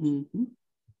 Mm-hmm.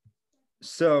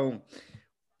 So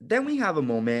then we have a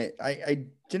moment. I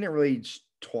didn't really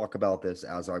talk about this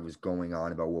as I was going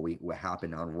on about what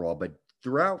happened on Raw, but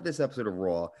throughout this episode of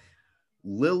Raw,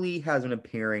 Lily has been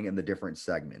appearing in the different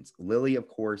segments. Lily, of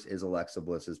course, is Alexa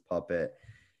Bliss's puppet.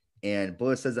 And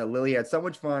Bliss says that Lily had so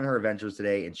much fun on her adventures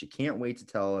today, and she can't wait to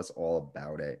tell us all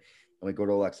about it. And we go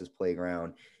to Alexa's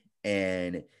playground,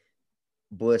 and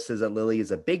Bliss says that Lily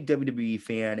is a big WWE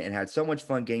fan and had so much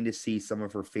fun getting to see some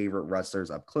of her favorite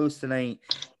wrestlers up close tonight.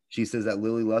 She says that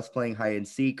Lily loves playing hide and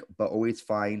seek, but always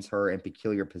finds her in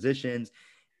peculiar positions,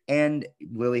 and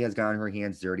Lily has gotten her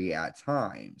hands dirty at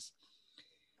times.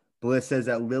 Bliss says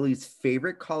that Lily's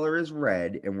favorite color is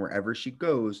red, and wherever she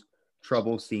goes,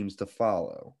 trouble seems to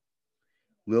follow.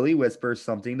 Lily whispers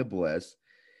something to Bliss,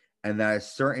 and that a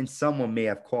certain someone may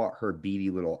have caught her beady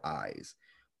little eyes.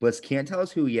 Bliss can't tell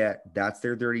us who yet. That's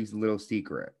their dirty little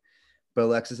secret. But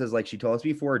Alexa says, like she told us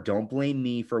before, don't blame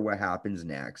me for what happens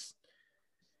next.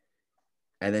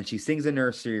 And then she sings a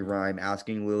nursery rhyme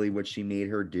asking Lily what she made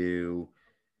her do.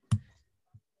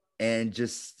 And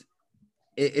just,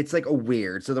 it's like a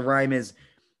weird. So the rhyme is,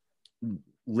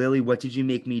 Lily, what did you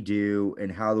make me do?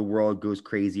 And how the world goes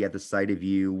crazy at the sight of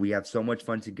you. We have so much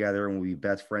fun together and we'll be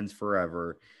best friends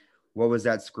forever. What was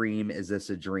that scream? Is this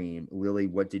a dream? Lily,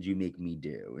 what did you make me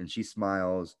do? And she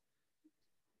smiles.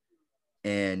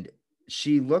 And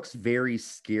she looks very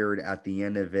scared at the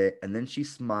end of it. And then she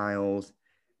smiles.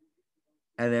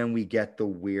 And then we get the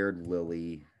weird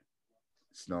Lily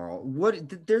snarl.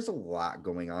 There's a lot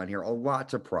going on here, a lot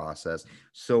to process.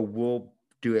 So we'll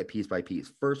do it piece by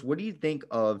piece. First, what do you think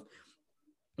of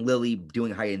Lily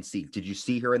doing hide and seek? Did you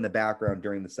see her in the background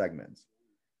during the segments?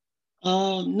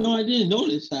 No, I didn't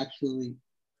notice actually.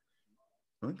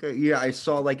 Okay. Yeah, I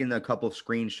saw like in a couple of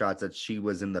screenshots that she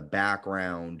was in the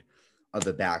background of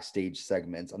the backstage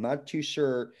segments. I'm not too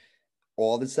sure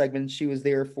all the segments she was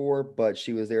there for, but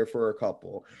she was there for a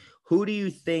couple. Who do you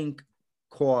think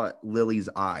caught Lily's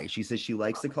eye? She says she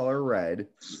likes the color red.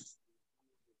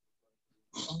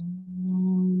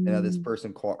 And that this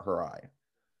person caught her eye.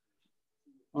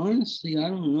 Honestly, I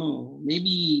don't know.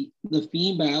 Maybe the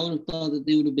Fiend, but I would have thought that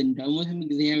they would have been done with him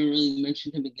because they haven't really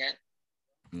mentioned him again.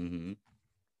 Mm-hmm.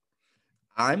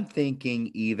 I'm thinking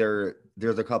either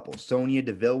there's a couple. Sonya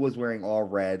Deville was wearing all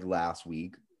red last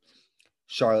week.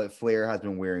 Charlotte Flair has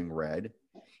been wearing red.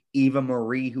 Eva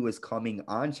Marie, who is coming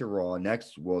onto Raw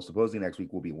supposedly next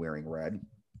week, will be wearing red.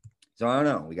 So I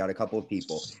don't know. We got a couple of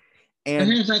people. Her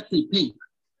And hair's actually pink.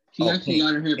 She actually pink,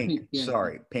 got her hair pink. pink. Yeah,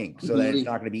 Sorry, pink. I So that it's believe.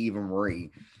 not going to be Eva Marie.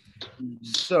 Mhm.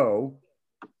 So,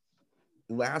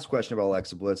 last question about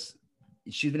Alexa Bliss.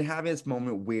 She's been having this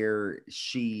moment where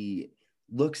she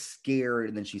looks scared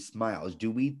and then she smiles.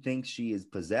 Do we think she is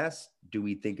possessed? Do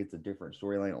we think it's a different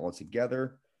storyline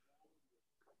altogether?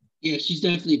 Yeah, she's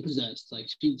definitely possessed. Like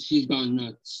she's gone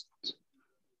nuts.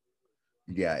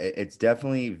 Yeah, it's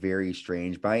definitely very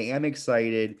strange, but I am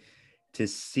excited to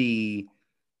see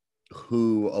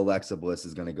who Alexa Bliss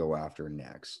is going to go after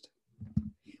next.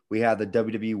 We have the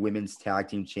WWE Women's Tag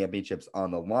Team Championships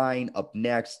on the line. Up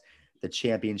next, the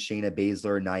champion Shayna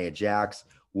Baszler, Nia Jax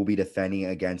will be defending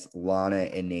against Lana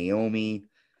and Naomi.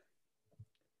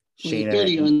 For the Shayna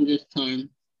 30th time.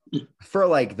 for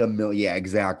like yeah,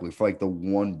 exactly, for like the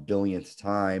 1 billionth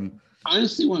time. I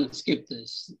honestly want to skip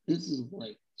this. This is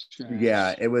like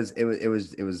Yeah, trash. it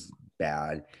was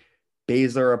bad.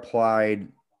 Baszler applied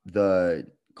the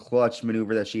clutch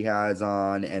maneuver that she has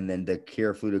on, and then the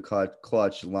carefully to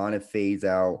clutch. Lana fades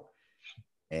out,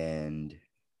 and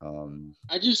I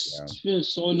yeah, just feel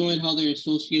so annoyed how they're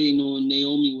associating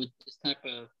Naomi with this type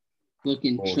of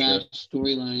looking trash bullshit.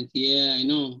 storylines. Yeah, I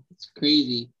know. It's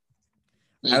crazy.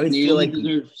 I Like would feel Naomi like,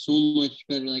 deserves so much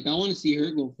better. Like I want to see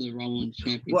her go for the Raw Women's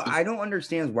well, Championship. I don't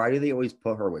understand why do they always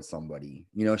put her with somebody?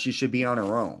 She should be on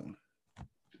her own.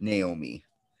 Naomi,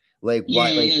 like Yeah,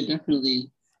 why? Like, yeah,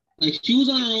 definitely. Like she was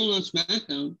on her own on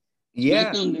SmackDown.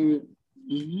 yeah, SmackDown, they were.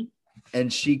 Mm-hmm.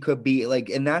 and she could be like,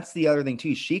 and that's the other thing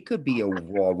too. She could be a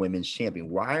Raw Women's Champion.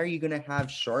 Why are you gonna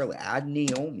have Charlotte add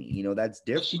Naomi? That's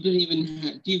She different. didn't even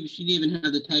have. She didn't even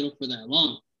have the title for that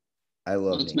long I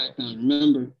love on Naomi. SmackDown.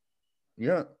 Remember,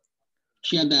 Yeah,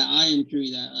 she had that eye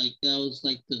injury that was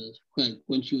like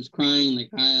when she was crying. Like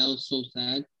I was so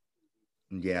sad.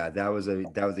 yeah, that was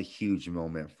a huge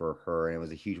moment for her, and it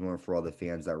was a huge moment for all the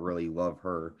fans that really love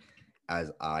her as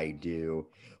I do.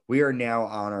 We are now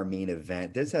on our main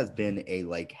event. This has been a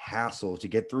like hassle to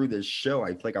get through this show. I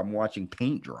feel like I'm watching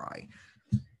paint dry.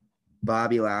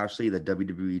 Bobby Lashley, the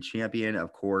WWE champion,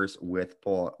 of course, with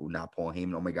not Paul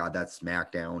Heyman. Oh my God, that's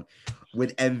SmackDown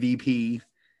with MVP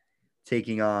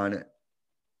taking on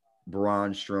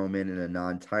Braun Strowman in a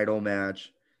non-title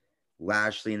match.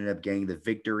 Lashley ended up getting the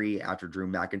victory after Drew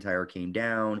McIntyre came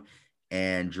down,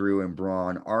 and Drew and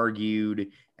Braun argued,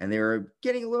 and they were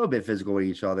getting a little bit physical with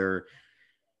each other.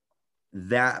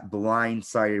 That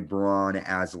blindsided Braun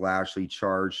as Lashley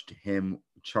charged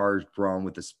Braun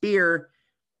with a spear,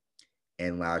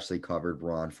 and Lashley covered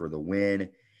Braun for the win.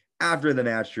 After the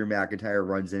match, Drew McIntyre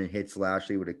runs in and hits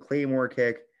Lashley with a Claymore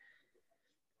kick,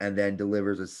 and then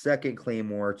delivers a second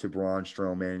Claymore to Braun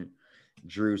Strowman.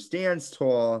 Drew stands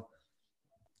tall,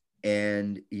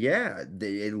 and yeah,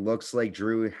 it looks like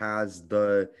Drew has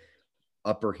the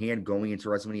upper hand going into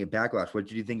WrestleMania Backlash. What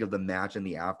did you think of the match and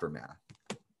the aftermath?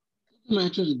 The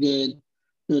match was good.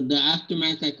 The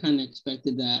aftermath, I kind of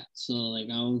expected that. So like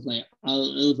it was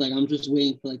like I'm just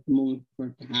waiting for like the moment for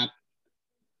it to happen.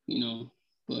 You know.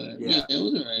 But yeah, Yeah. it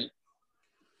was alright.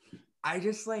 I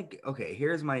just like, okay,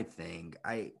 here's my thing.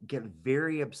 I get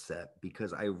very upset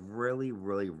because I really,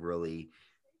 really, really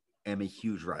am a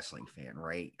huge wrestling fan,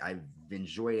 right? I've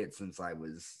enjoyed it since I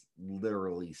was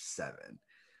literally 7.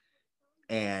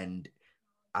 And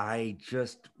I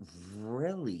just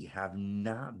really have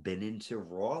not been into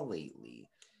Raw lately.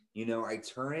 I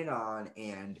turn it on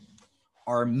and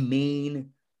our main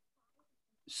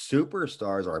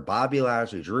superstars are Bobby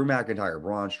Lashley, Drew McIntyre,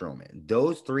 Braun Strowman.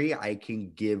 Those three I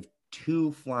can give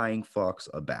two flying fucks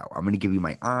about. I'm going to give you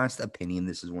my honest opinion.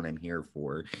 This is what I'm here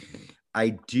for. I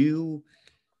do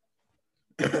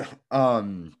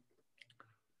um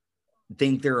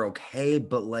think they're okay,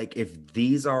 but like if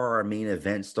these are our main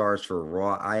event stars for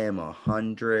Raw, I am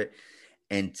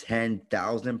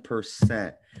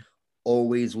 110,000%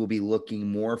 always will be looking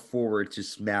more forward to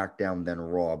SmackDown than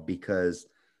Raw because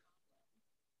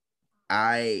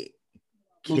I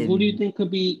But who do you can. think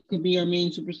could be our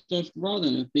main superstars for Raw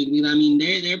then? If they, I mean,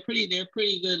 they're pretty good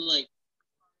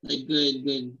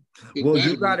good Well, you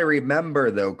guys in got to there.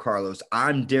 remember though, Carlos,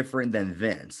 I'm different than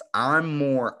Vince. I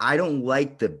don't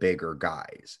like the bigger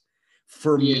guys.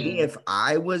 For me, Yeah, if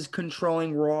I was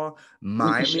controlling Raw,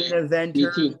 Ricochet. Me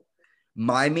too.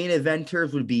 my main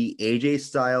eventers would be AJ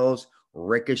Styles,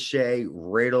 Ricochet,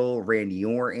 Riddle, Randy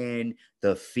Orton,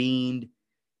 The Fiend,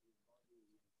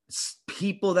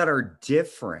 people that are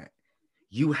different.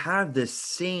 You have the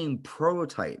same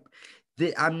prototype.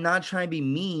 I'm not trying to be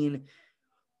mean,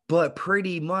 but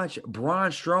pretty much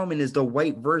Braun Strowman is the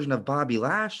white version of Bobby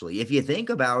Lashley. If you think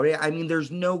about it, I mean,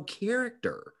 there's no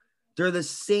character. They're the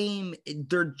same.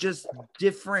 They're just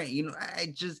different.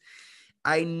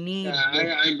 I need.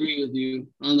 Yeah, I agree with you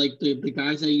on like the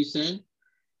guys that you said.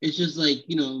 It's just like,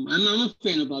 I'm a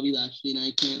fan of Bobby Lashley and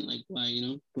I can't like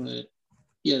lie, but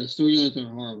yeah, the storylines are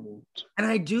horrible. And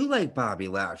I do like Bobby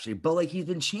Lashley, but like he's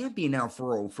been champion now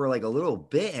for like a little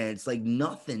bit, and it's like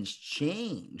nothing's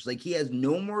changed. Like he has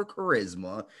no more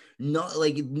charisma. Not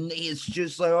like it's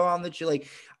just like I'm the like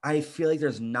I feel like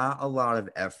there's not a lot of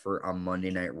effort on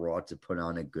Monday Night Raw to put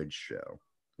on a good show.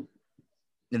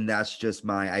 And that's just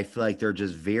I feel like they're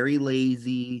just very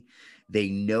lazy. They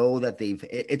know that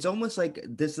it's almost like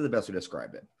this is the best way to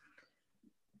describe it.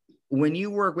 When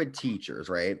you work with teachers,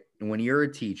 right? When you're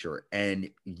a teacher and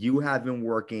you have been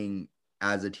working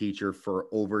as a teacher for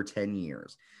over 10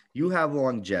 years, you have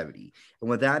longevity. And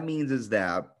what that means is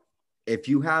that if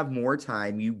you have more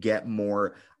time, you get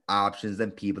more options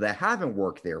than people that haven't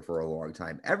worked there for a long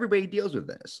time. Everybody deals with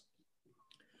this.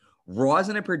 Raw's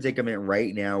in a predicament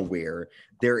right now where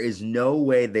there is no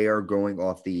way they are going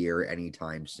off the air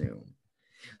anytime soon.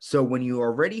 So when you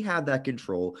already have that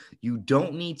control, you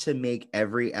don't need to make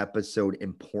every episode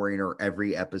important or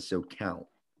every episode count.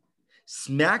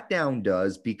 SmackDown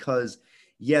does because,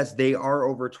 yes, they are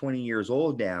over 20 years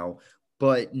old now,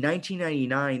 but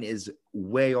 1999 is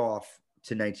way off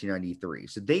to 1993.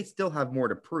 So they still have more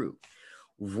to prove.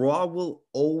 Raw will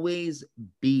always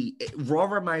be, Raw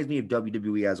reminds me of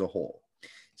WWE as a whole.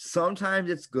 Sometimes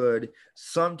it's good,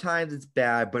 sometimes it's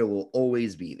bad, but it will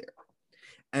always be there.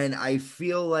 And I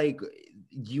feel like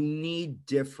you need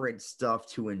different stuff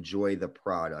to enjoy the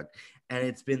product. And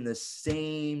it's been the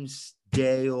same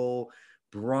stale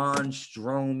Braun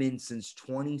Strowman since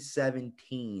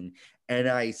 2017. And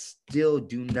I still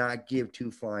do not give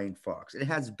two flying fucks. It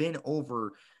has been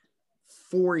over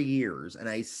 4 years, and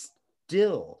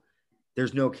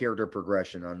there's no character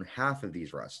progression on half of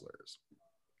these wrestlers.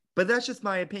 But that's just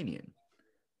my opinion.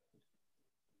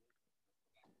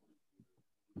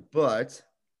 But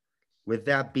with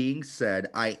that being said,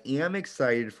 I am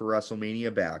excited for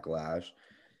WrestleMania Backlash.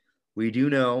 We do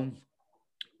know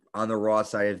on the Raw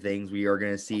side of things, we are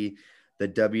going to see the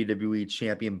WWE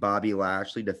Champion Bobby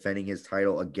Lashley defending his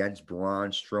title against Braun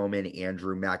Strowman and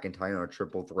Drew McIntyre in a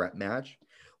triple threat match.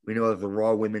 We know that the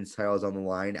Raw Women's title is on the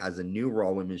line as the new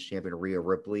Raw Women's Champion Rhea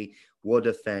Ripley will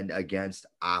defend against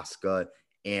Asuka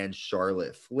and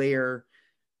Charlotte Flair.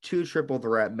 2 triple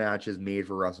threat matches made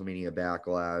for WrestleMania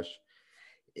Backlash.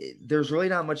 There's really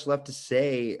not much left to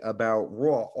say about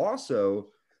Raw. Also,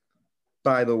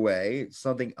 by the way,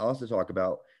 something else to talk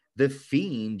about. The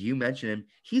Fiend, you mentioned him.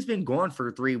 He's been gone for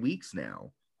 3 weeks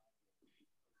now.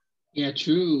 Yeah,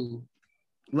 true.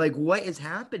 Like, what is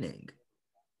happening?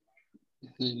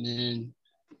 Man,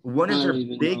 one of their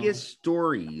biggest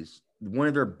storylines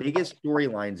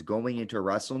going into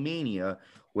WrestleMania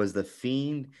was the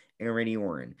Fiend and Randy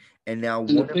Orton. And now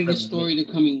the biggest story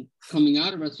coming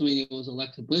out of WrestleMania was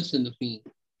Alexa Bliss and the Fiend.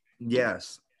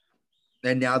 Yes.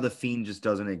 And now the Fiend just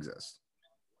doesn't exist.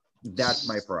 That's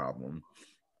my problem.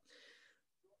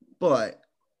 But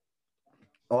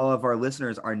all of our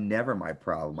listeners are never my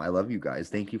problem. I love you guys.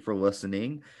 Thank you for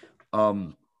listening.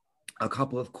 A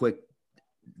couple of quick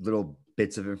little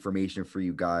bits of information for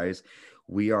you guys.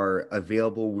 We are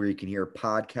available where you can hear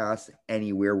podcasts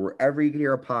anywhere. Wherever you can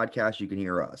hear a podcast, you can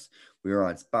hear us. We are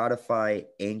on Spotify,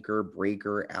 Anchor,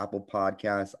 Breaker, Apple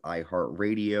Podcasts,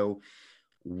 iHeartRadio,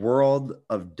 World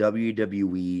of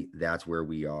WWE. That's where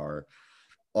we are.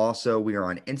 Also, we are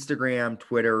on Instagram,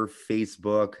 Twitter,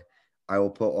 Facebook. I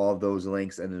will put all of those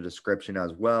links in the description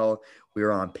as well. We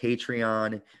are on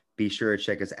Patreon. Be sure to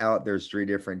check us out. There's 3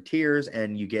 different tiers,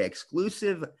 and you get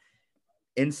exclusive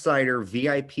insider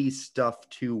VIP stuff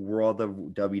to World of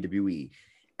WWE,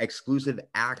 exclusive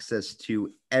access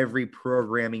to every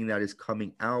programming that is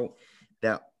coming out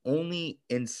that only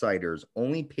insiders,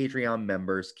 only Patreon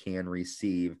members can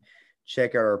receive.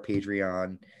 Check out our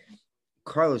Patreon.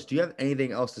 Carlos, do you have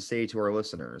anything else to say to our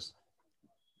listeners?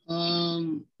 Not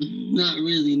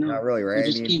really. No. Not really, right?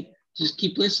 Just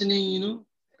keep listening,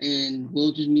 and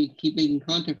we'll just keep making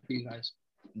content for you guys.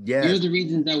 Yes. You're the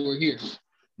reasons that we're here.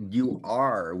 You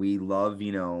are. We love,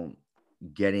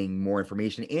 getting more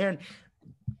information. And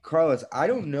Carlos, I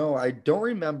don't know. I don't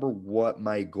remember what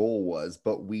my goal was,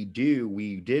 but we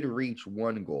did reach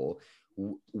one goal.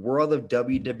 World of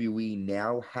WWE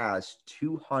now has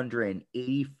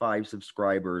 285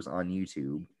 subscribers on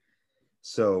YouTube.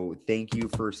 So thank you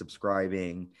for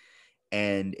subscribing.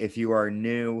 And if you are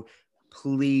new,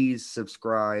 please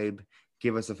subscribe.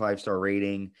 Give us a 5-star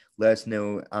rating. Let us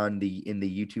know in the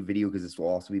YouTube video, because this will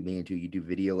also be made into a YouTube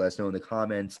video. Let us know in the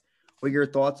comments what your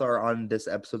thoughts are on this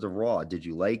episode of Raw. Did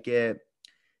you like it?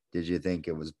 Did you think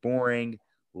it was boring?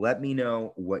 Let me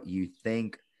know what you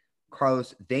think.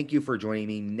 Carlos, thank you for joining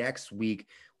me. Next week,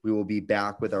 we will be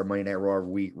back with our Monday Night Raw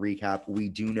week recap. We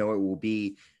do know it will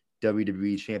be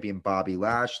WWE Champion Bobby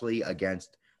Lashley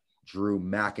against Drew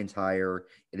McIntyre.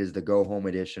 It is the go-home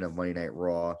edition of Monday Night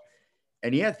Raw.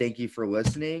 And yeah, thank you for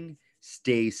listening.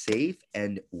 Stay safe,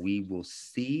 and we will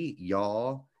see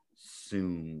y'all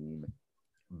soon.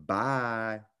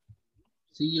 Bye.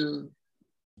 See ya.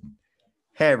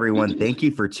 Hey, everyone. Thank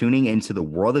you for tuning into the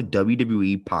World of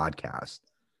WWE podcast.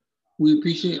 We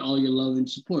appreciate all your love and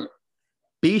support.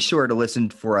 Be sure to listen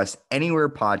for us anywhere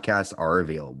podcasts are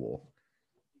available.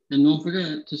 And don't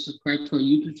forget to subscribe to our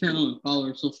YouTube channel and follow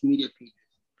our social media pages.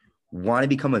 Want to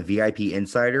become a VIP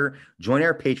insider? Join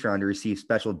our Patreon to receive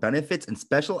special benefits and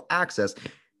special access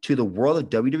to the World of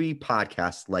WWE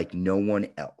podcast like no one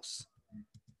else.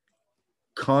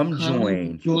 Come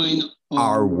join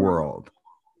our world.